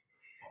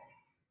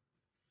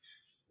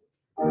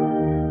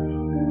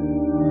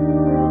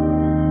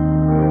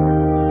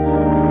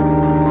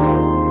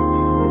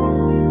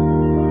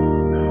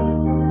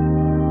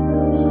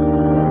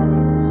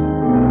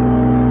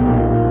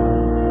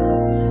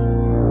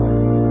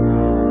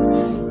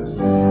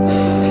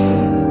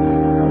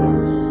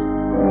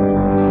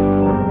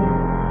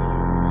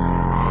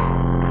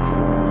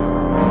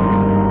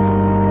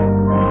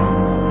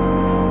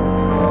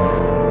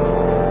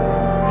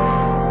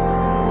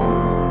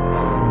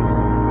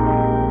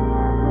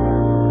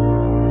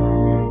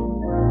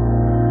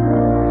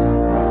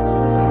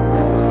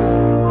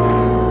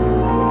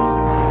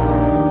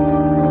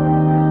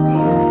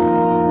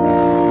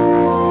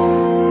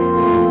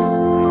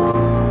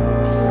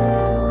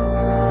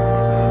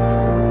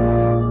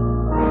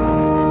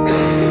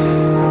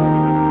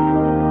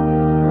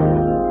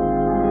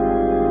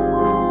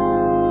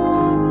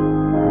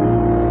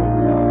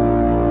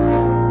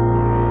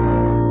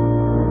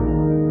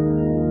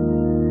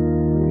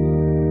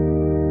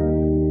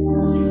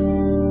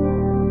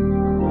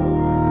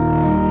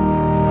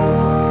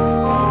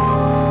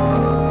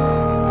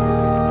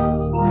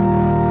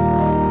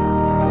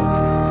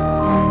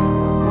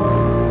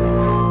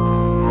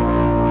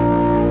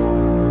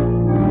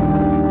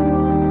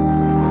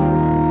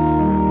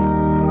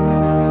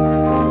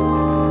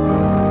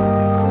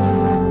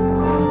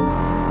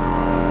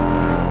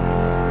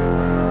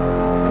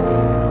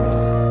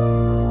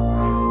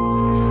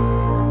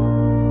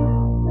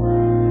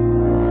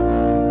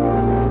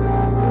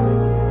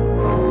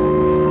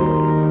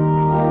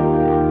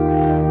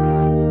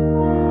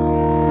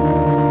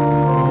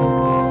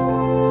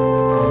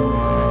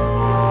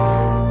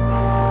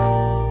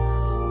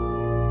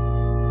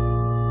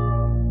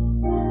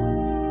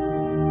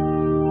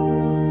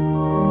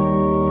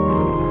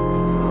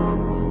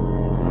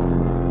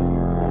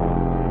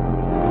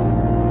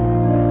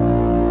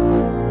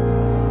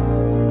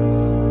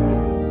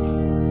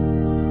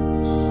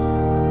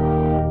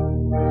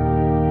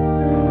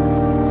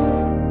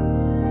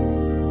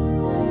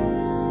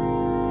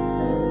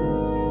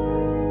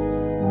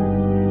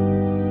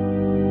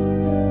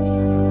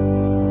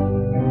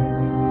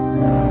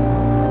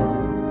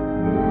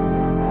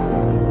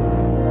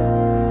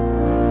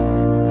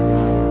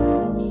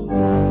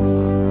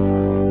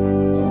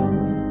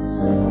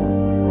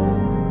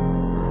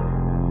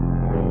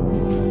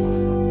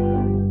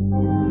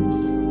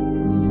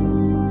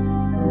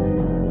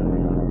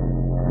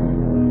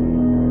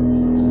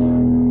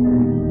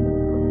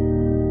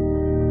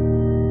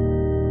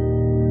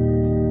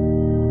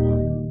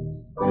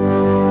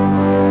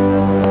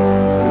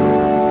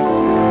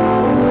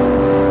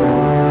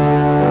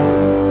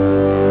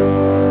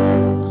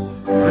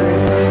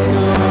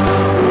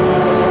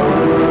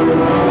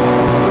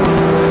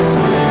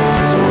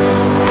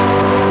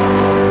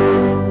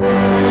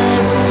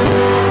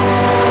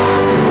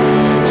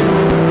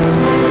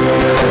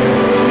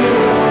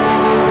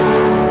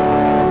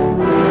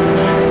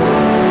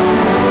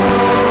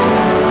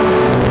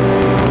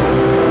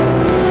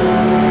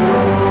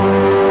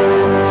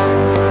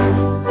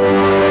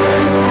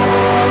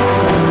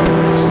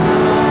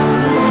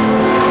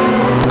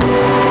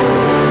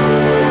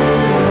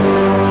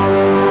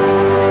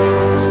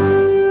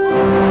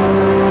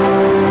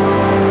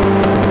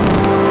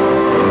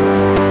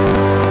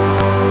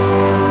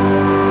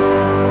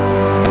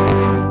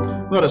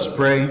 Let us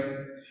pray.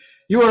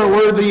 You are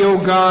worthy, O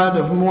God,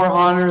 of more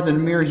honor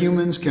than mere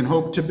humans can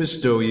hope to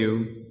bestow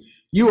you.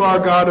 You are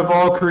God of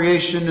all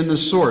creation and the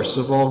source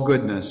of all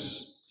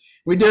goodness.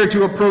 We dare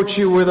to approach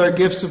you with our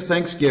gifts of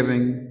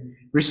thanksgiving.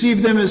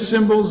 Receive them as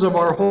symbols of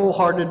our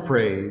wholehearted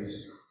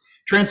praise.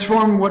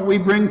 Transform what we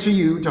bring to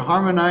you to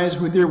harmonize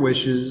with your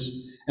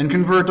wishes and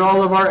convert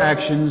all of our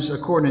actions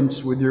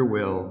accordance with your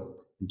will.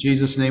 In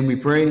Jesus' name we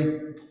pray.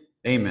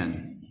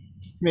 Amen.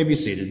 You may be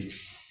seated.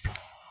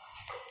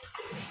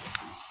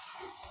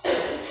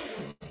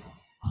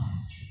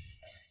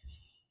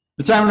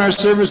 The time in our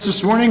service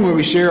this morning where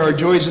we share our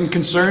joys and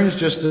concerns.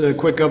 Just a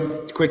quick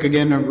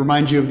again,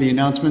 remind you of the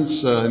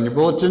announcements in your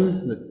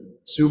bulletin that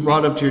Sue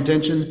brought up to your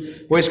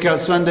attention. Boy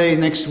Scout Sunday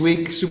next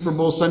week, Super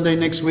Bowl Sunday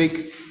next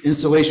week,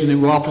 installation of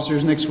new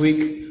officers next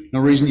week. No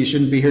reason you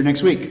shouldn't be here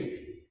next week.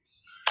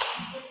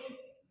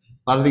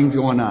 A lot of things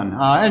going on.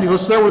 Anyway,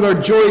 let's start with our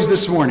joys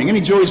this morning.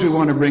 Any joys we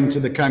want to bring to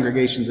the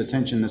congregation's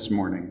attention this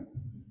morning?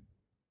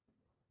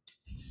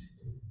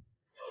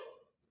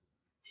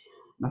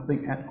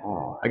 Nothing at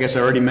all. I guess I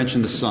already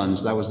mentioned the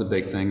Suns. That was the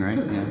big thing, right?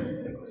 Yeah.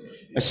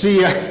 I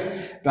see,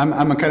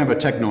 I'm a kind of a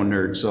techno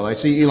nerd, so I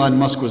see Elon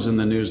Musk was in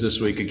the news this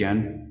week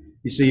again.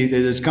 You see,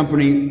 his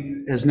company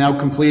has now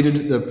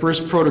completed the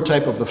first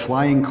prototype of the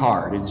flying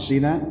car. Did you see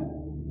that?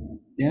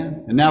 Yeah.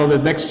 And now the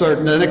next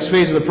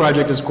phase of the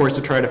project is, of course,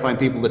 to try to find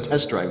people to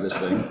test drive this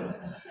thing.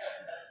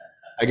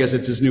 I guess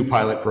it's his new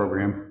pilot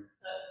program.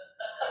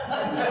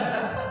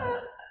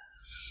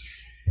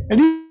 And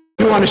you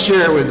want to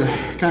share with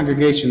the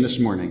congregation this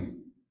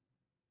morning?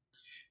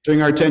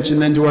 Turning our attention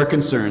then to our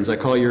concerns, I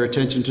call your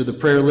attention to the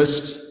prayer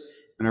list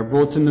in our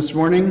bulletin this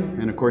morning,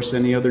 and of course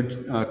any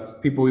other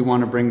people we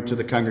want to bring to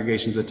the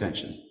congregation's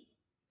attention.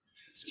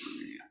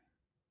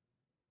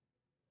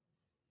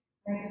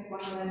 I just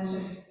want to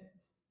mention.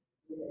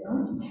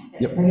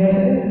 Yep.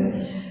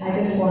 I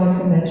just wanted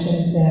to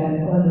mention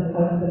that Glenda's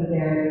husband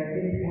Derek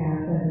did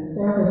pass, and the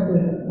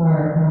services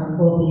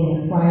will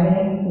be on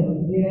Friday,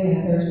 with viewing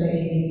on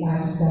Thursday evening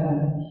 5 to 7,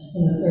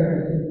 and the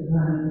services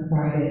on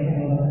Friday at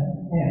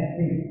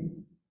 3.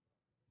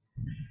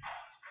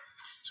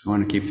 So I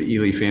want to keep the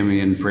Ely family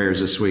in prayers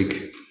this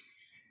week.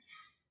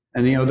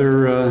 Any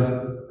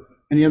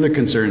other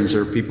concerns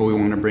or people we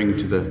want to bring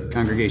to the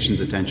congregation's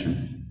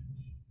attention?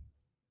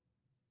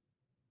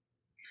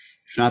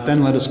 If not,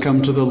 then let us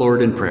come to the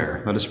Lord in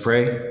prayer. Let us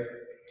pray.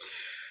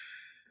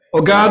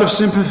 O God of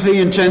sympathy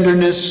and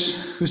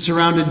tenderness, who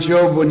surrounded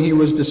Job when he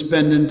was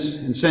despondent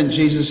and sent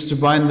Jesus to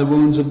bind the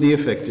wounds of the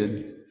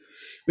afflicted,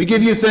 we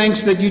give you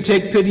thanks that you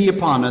take pity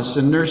upon us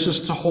and nurse us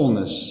to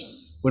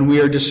wholeness when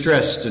we are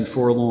distressed and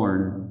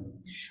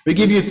forlorn. We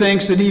give you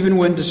thanks that even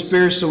when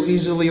despair so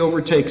easily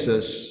overtakes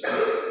us,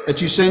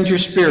 that you send your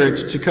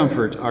Spirit to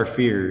comfort our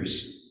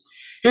fears.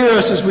 Hear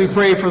us as we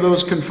pray for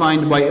those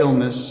confined by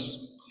illness,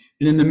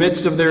 and in the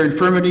midst of their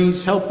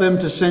infirmities, help them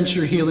to sense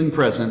your healing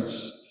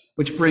presence,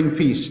 which bring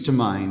peace to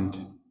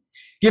mind.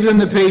 Give them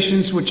the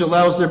patience which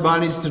allows their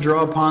bodies to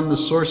draw upon the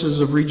sources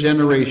of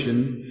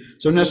regeneration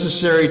so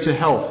necessary to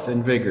health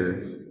and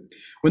vigor.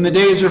 When the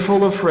days are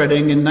full of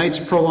fretting and nights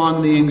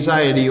prolong the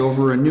anxiety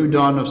over a new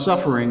dawn of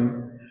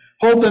suffering,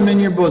 hold them in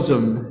your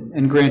bosom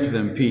and grant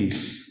them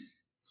peace.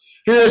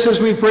 Hear us as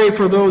we pray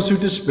for those who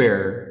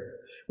despair.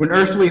 When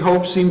earthly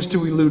hope seems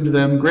to elude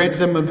them, grant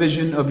them a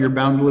vision of your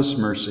boundless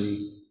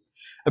mercy.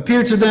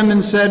 Appear to them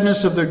in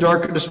sadness of their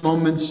darkest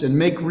moments and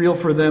make real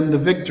for them the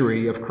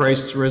victory of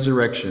Christ's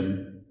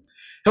resurrection.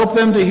 Help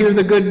them to hear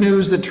the good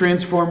news that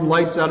transform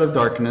lights out of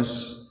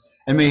darkness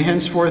and may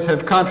henceforth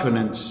have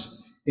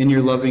confidence in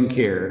your loving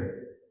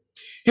care.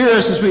 Hear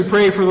us as we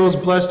pray for those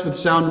blessed with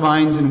sound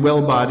minds and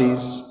well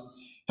bodies.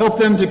 Help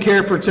them to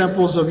care for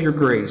temples of your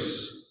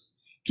grace.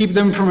 Keep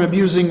them from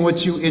abusing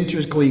what you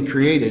intricately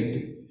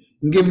created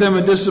and give them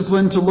a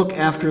discipline to look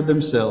after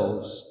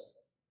themselves.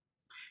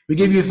 We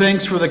give you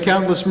thanks for the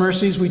countless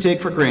mercies we take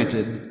for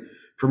granted,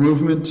 for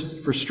movement,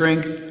 for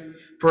strength,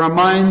 for our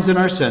minds and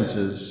our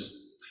senses.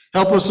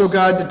 Help us, O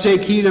God, to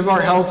take heed of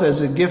our health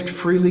as a gift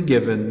freely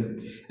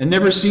given, and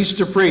never cease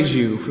to praise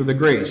you for the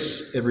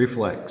grace it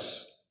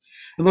reflects.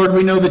 And Lord,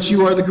 we know that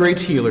you are the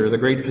great healer, the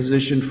great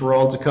physician for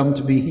all to come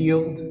to be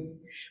healed.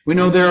 We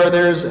know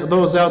there's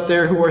those out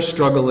there who are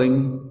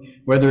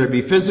struggling, whether it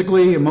be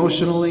physically,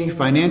 emotionally,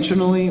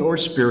 financially, or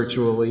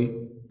spiritually.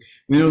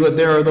 We know that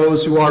there are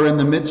those who are in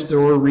the midst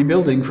or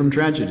rebuilding from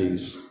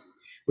tragedies.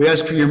 We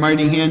ask for your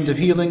mighty hand of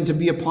healing to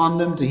be upon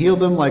them, to heal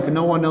them like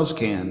no one else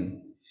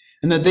can,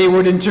 and that they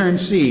would in turn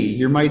see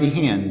your mighty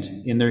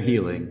hand in their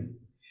healing.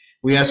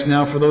 We ask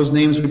now for those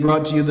names we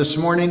brought to you this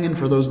morning and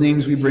for those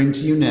names we bring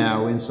to you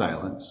now in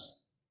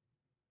silence.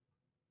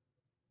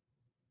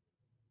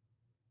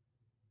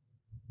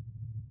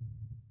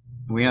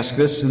 We ask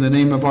this in the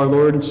name of our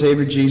Lord and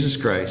Savior Jesus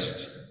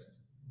Christ.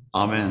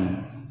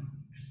 Amen.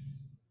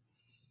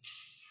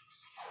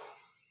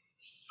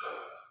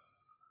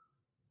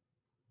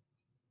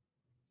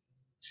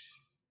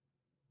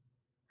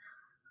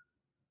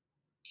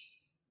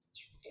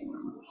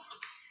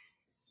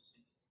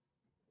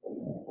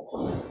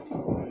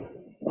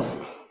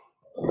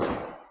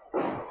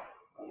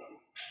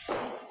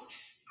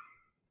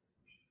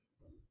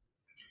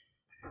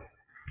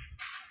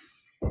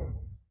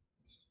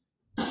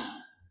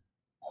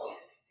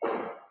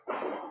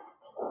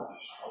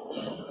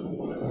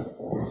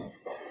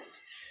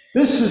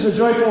 This is a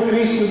joyful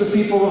feast of the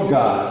people of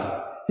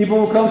God.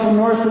 People will come from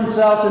north and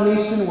south and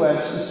east and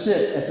west to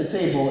sit at the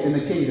table in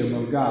the kingdom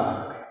of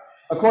God.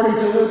 According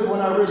to Luke,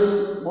 when our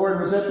risen Lord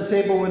was at the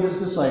table with his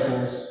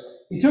disciples,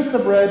 he took the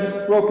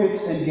bread, broke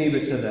it, and gave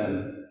it to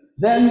them.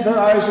 Then their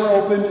eyes were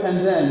opened,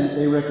 and then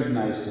they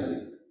recognized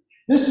him.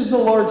 This is the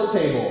Lord's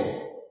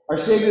table. Our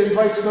Savior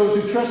invites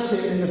those who trust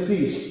him in the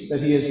feast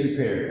that he has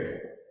prepared.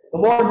 The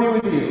Lord be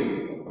with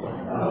you.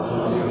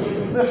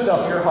 Lift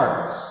up your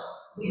hearts.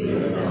 We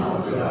lift them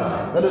up to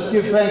God. Let us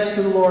give thanks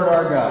to the Lord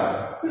our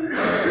God.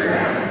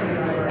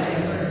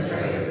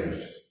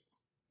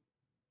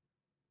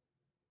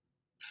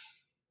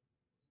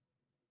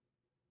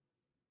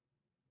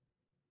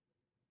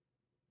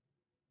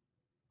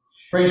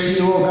 Praise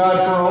to you, O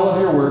God, for all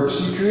of your works.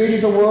 You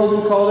created the world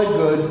and called it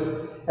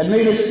good, and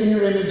made us in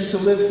your image to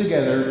live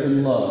together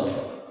in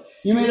love.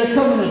 You made a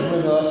covenant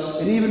with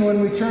us, and even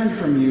when we turned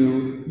from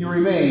you, you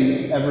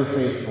remained ever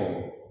faithful.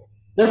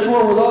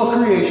 Therefore, with all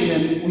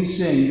creation, we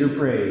sing your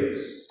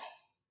praise.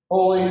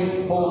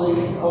 Holy,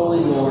 holy, holy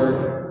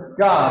Lord,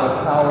 God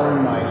of power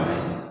and might,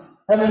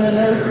 heaven and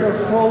earth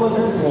are full of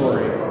your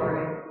glory.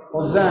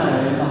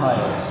 Hosanna in the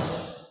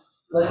highest.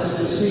 Blessed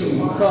is he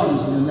who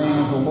comes in the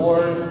name of the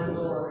Lord.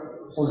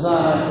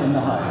 Hosanna in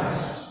the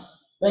highest.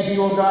 Thank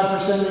you, O God,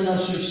 for sending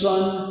us your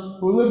Son,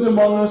 who lived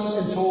among us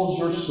and told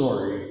your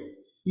story.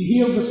 He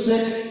healed the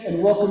sick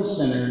and welcomed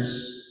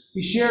sinners.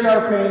 He shared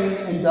our pain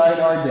and died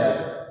our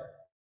death,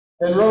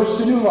 then rose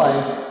to new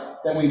life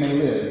that we may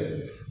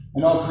live,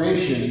 and all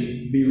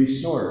creation be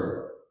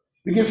restored.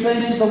 We give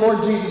thanks to the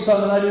Lord Jesus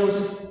on the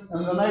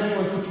night he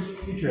was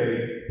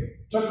betrayed,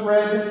 took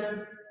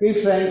bread,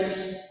 gave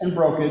thanks, and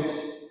broke it,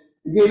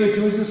 and gave it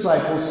to his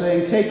disciples,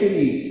 saying, "Take and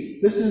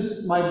eat. This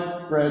is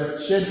my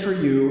bread shed for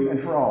you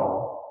and for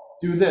all.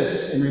 Do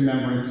this in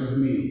remembrance of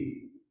me."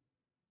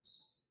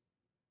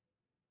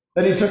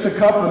 Then he took the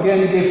cup.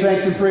 Again, he gave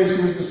thanks and praise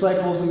to his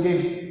disciples and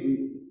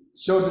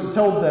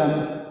told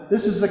them,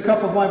 "This is the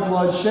cup of my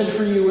blood shed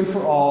for you and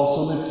for all,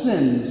 so that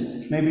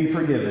sins may be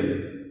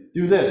forgiven.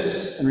 Do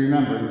this in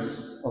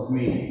remembrance of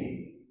me."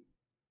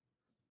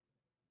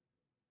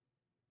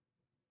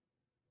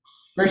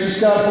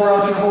 Gracious God, pour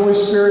out your Holy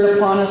Spirit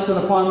upon us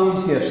and upon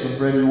these gifts of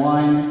bread and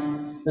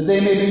wine, that they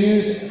may be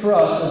used for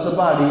us as the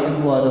body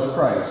and blood of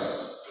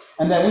Christ,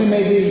 and that we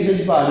may be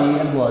his body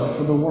and blood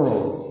for the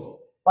world.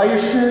 By your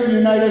Spirit,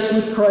 unite us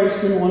with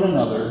Christ and one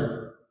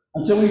another,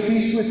 until we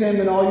feast with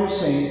him and all your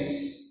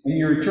saints in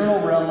your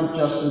eternal realm of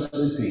justice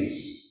and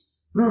peace.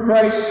 Through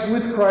Christ,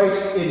 with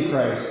Christ,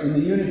 in the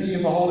unity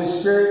of the Holy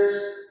Spirit,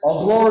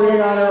 all glory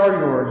and honor are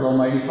yours,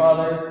 Almighty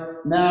Father,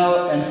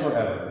 now and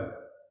forever.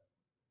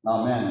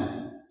 Amen.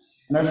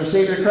 And as our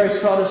Savior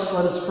Christ taught us,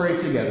 let us pray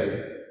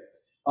together.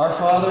 Our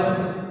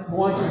Father,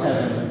 who art in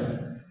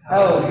heaven,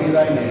 hallowed be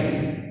thy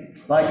name.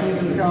 Thy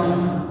kingdom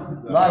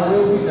come, thy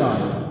will be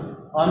done,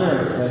 on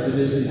earth as it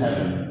is in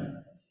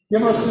heaven.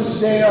 Give us this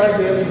day our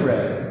daily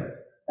bread,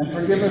 and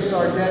forgive us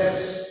our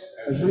debts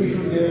as we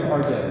forgive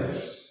our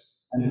debtors.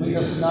 And lead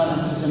us not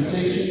into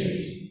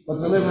temptation, but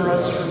deliver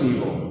us from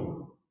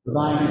evil. For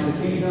thine is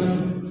the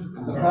kingdom,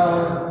 and the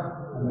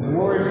power, and the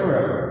glory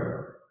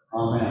forever.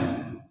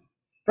 Amen.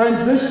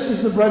 Friends, this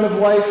is the bread of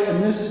life,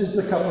 and this is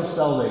the cup of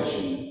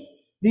salvation.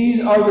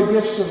 These are the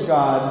gifts of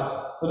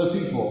God for the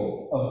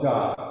people of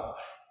God.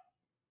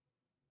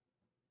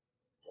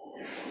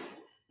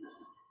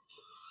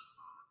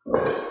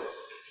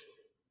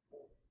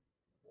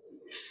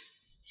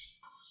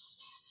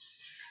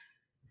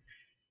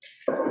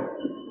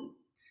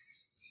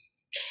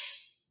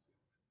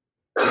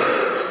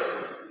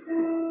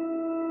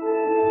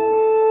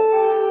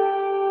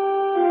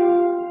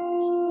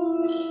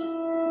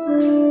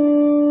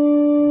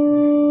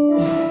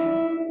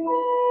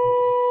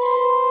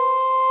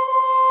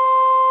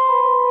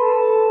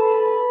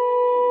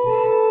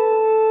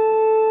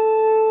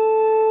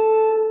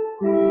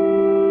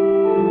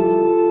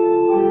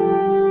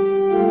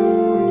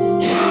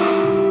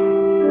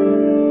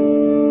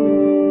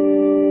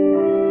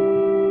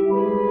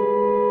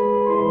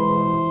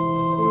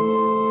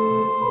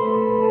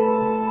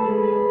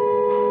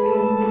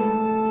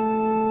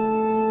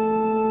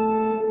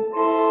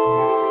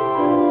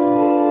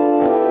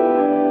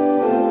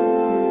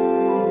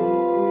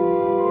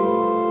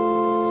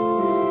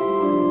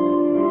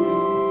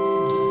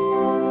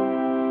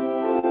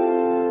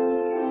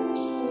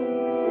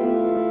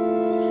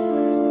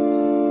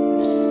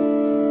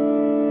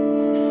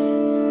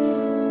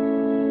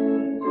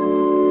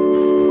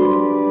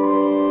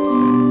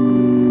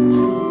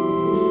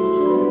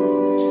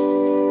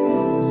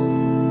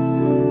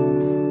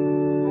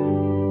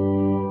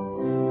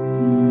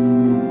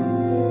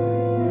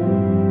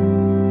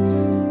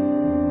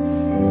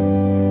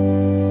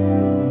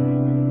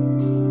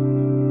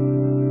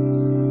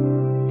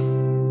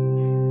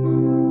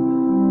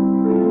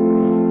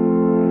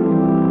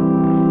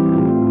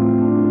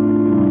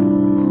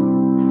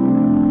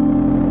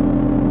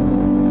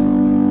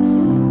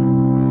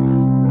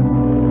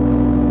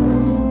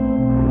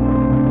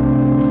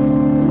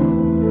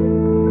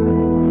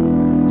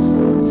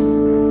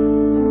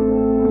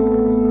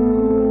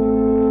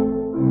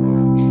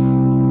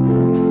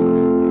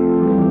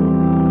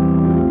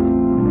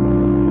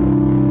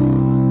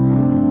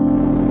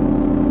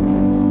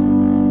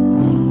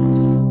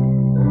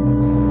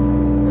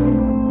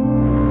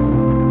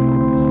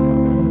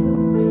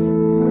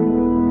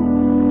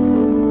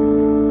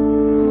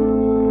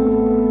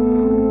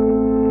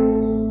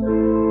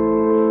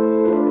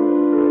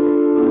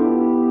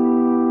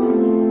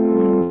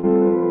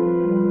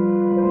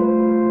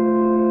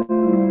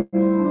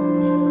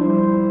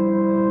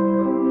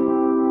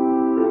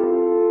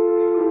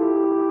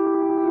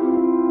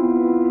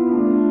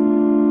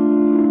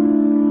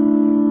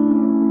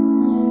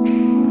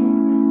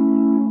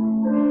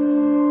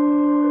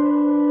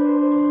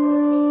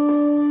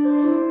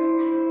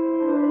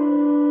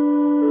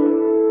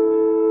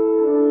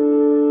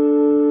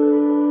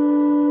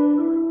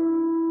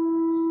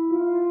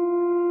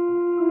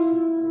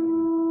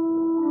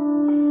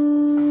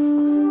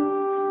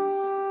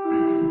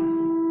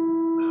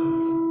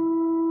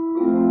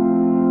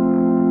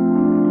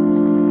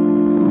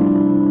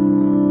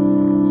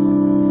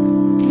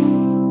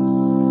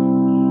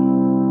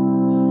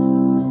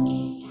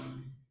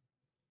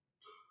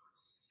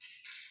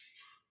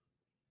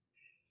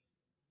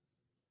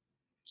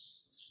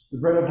 The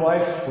bread of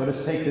life, let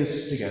us take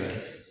this together.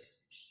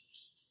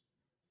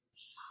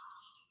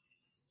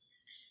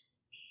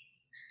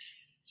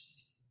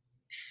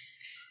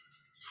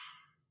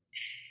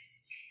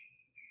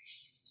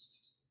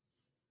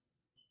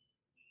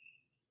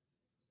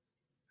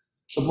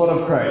 The blood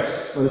of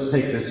Christ, let us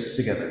take this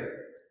together.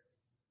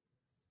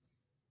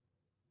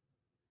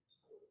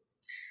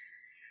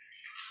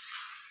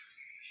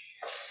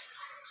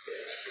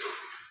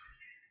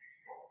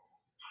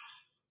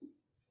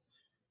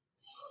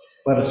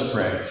 Let us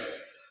pray.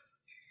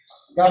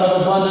 God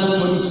of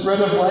abundance, with the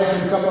spread of life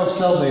and cup of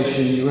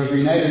salvation, you have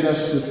united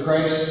us with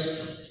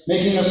Christ,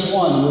 making us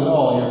one with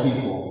all your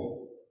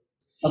people.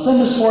 Now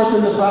send us forth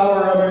in the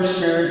power of your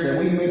Spirit,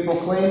 that we may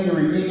proclaim your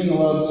redeeming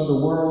love to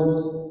the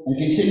world and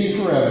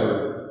continue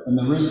forever in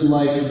the risen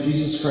life of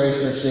Jesus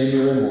Christ, our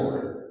Savior and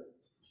Lord.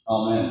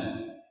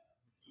 Amen.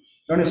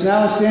 Join us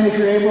now and stand if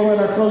you're able at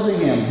our closing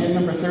hymn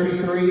number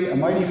 33, A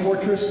Mighty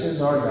Fortress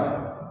is Our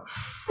God.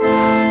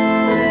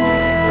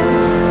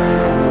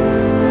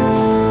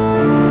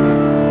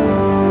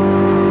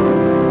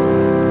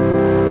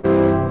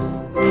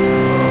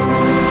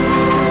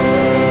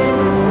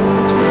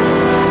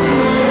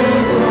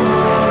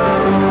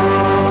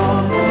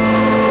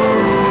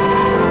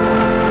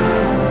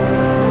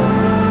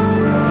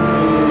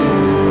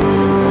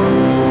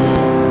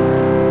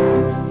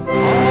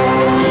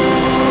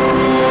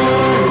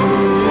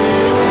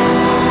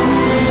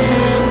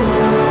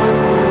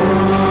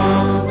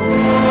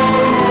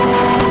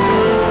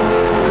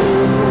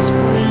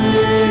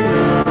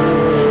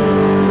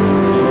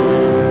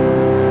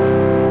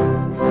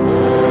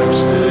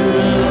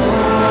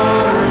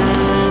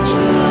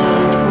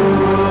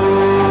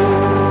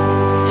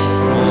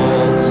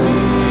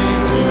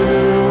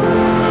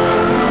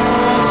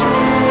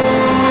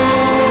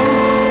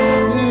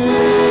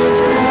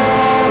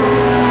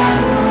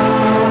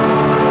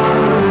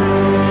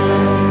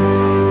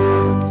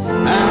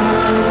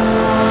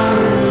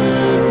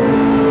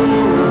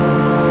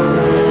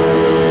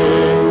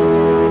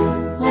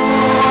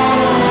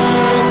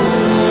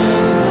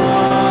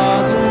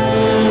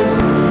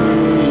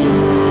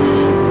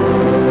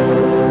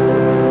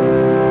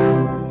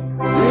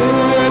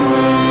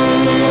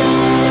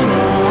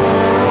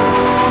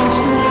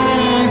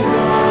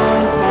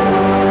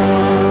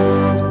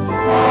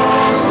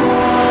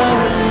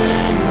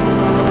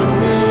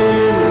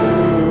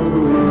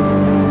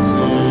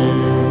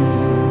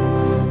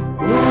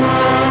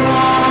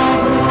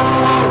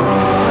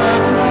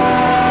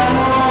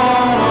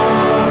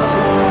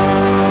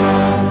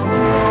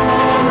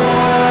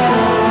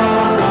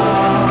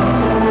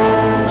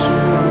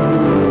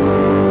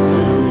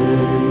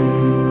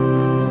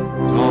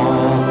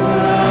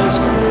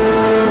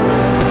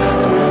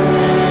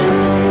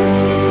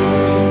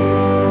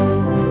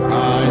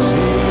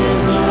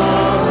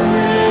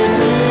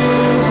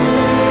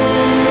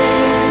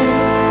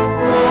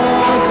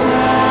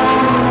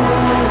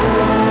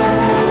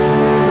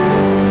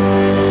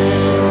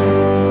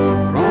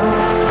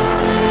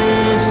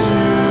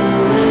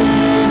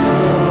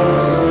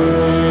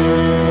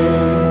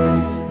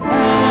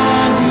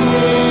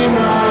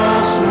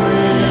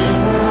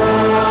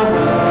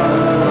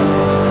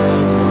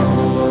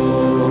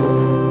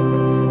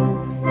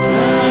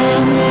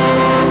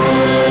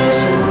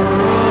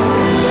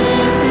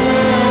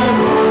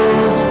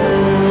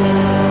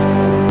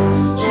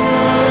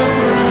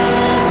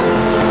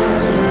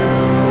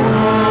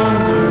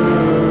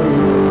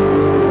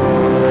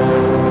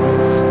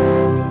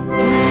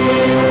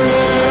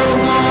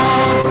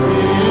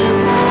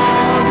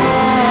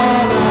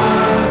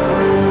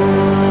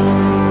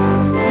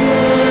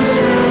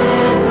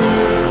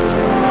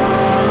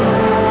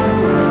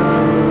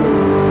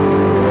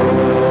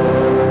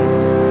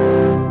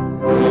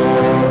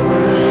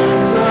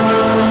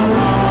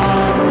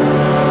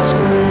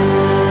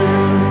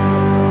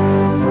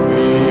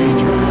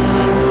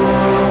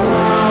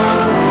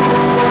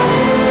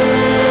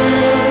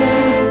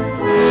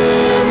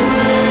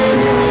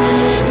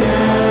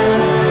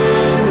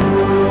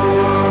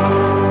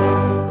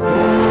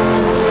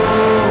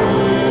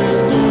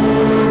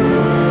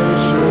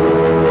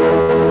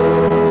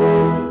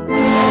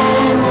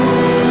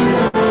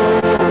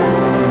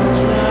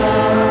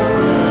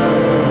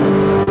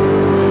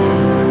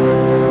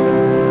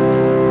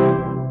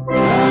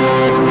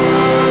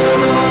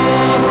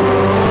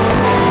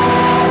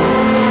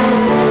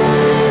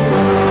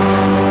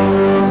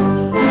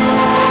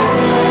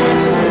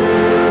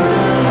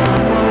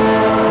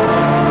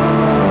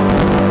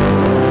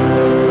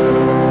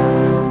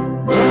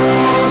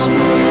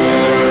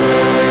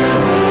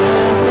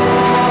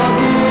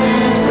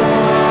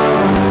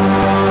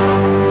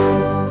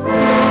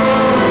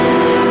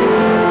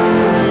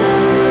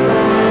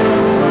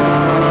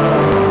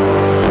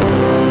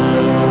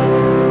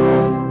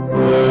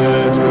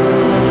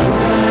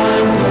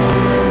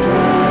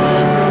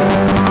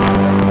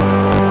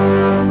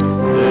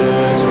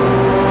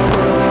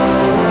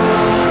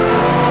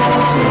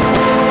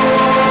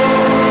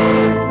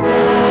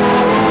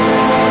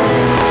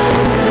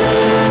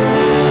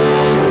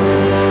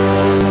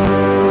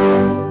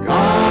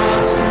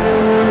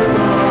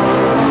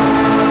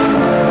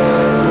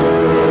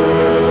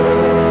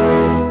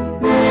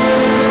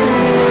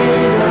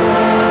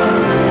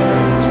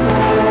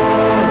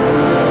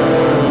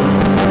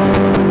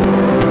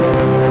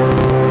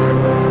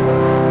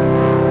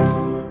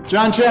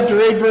 John chapter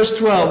 8, verse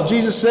 12,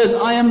 Jesus says,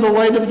 I am the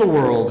light of the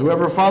world.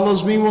 Whoever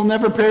follows me will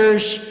never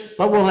perish,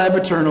 but will have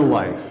eternal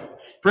life.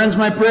 Friends,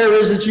 my prayer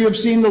is that you have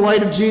seen the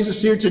light of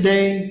Jesus here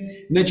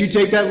today, and that you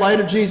take that light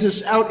of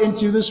Jesus out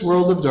into this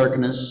world of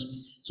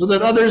darkness, so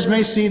that others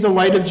may see the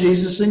light of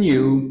Jesus in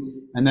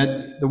you, and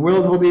that the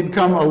world will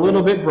become a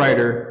little bit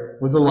brighter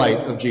with the light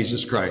of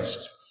Jesus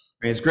Christ.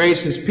 May his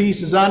grace, his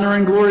peace, his honor,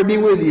 and glory be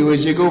with you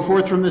as you go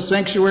forth from the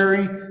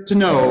sanctuary to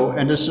know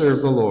and to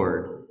serve the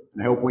Lord.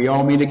 And I hope we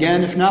all meet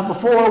again, if not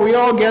before, we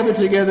all gather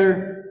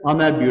together on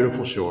that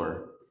beautiful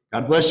shore.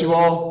 God bless you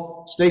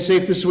all. Stay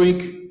safe this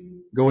week.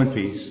 Go in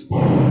peace.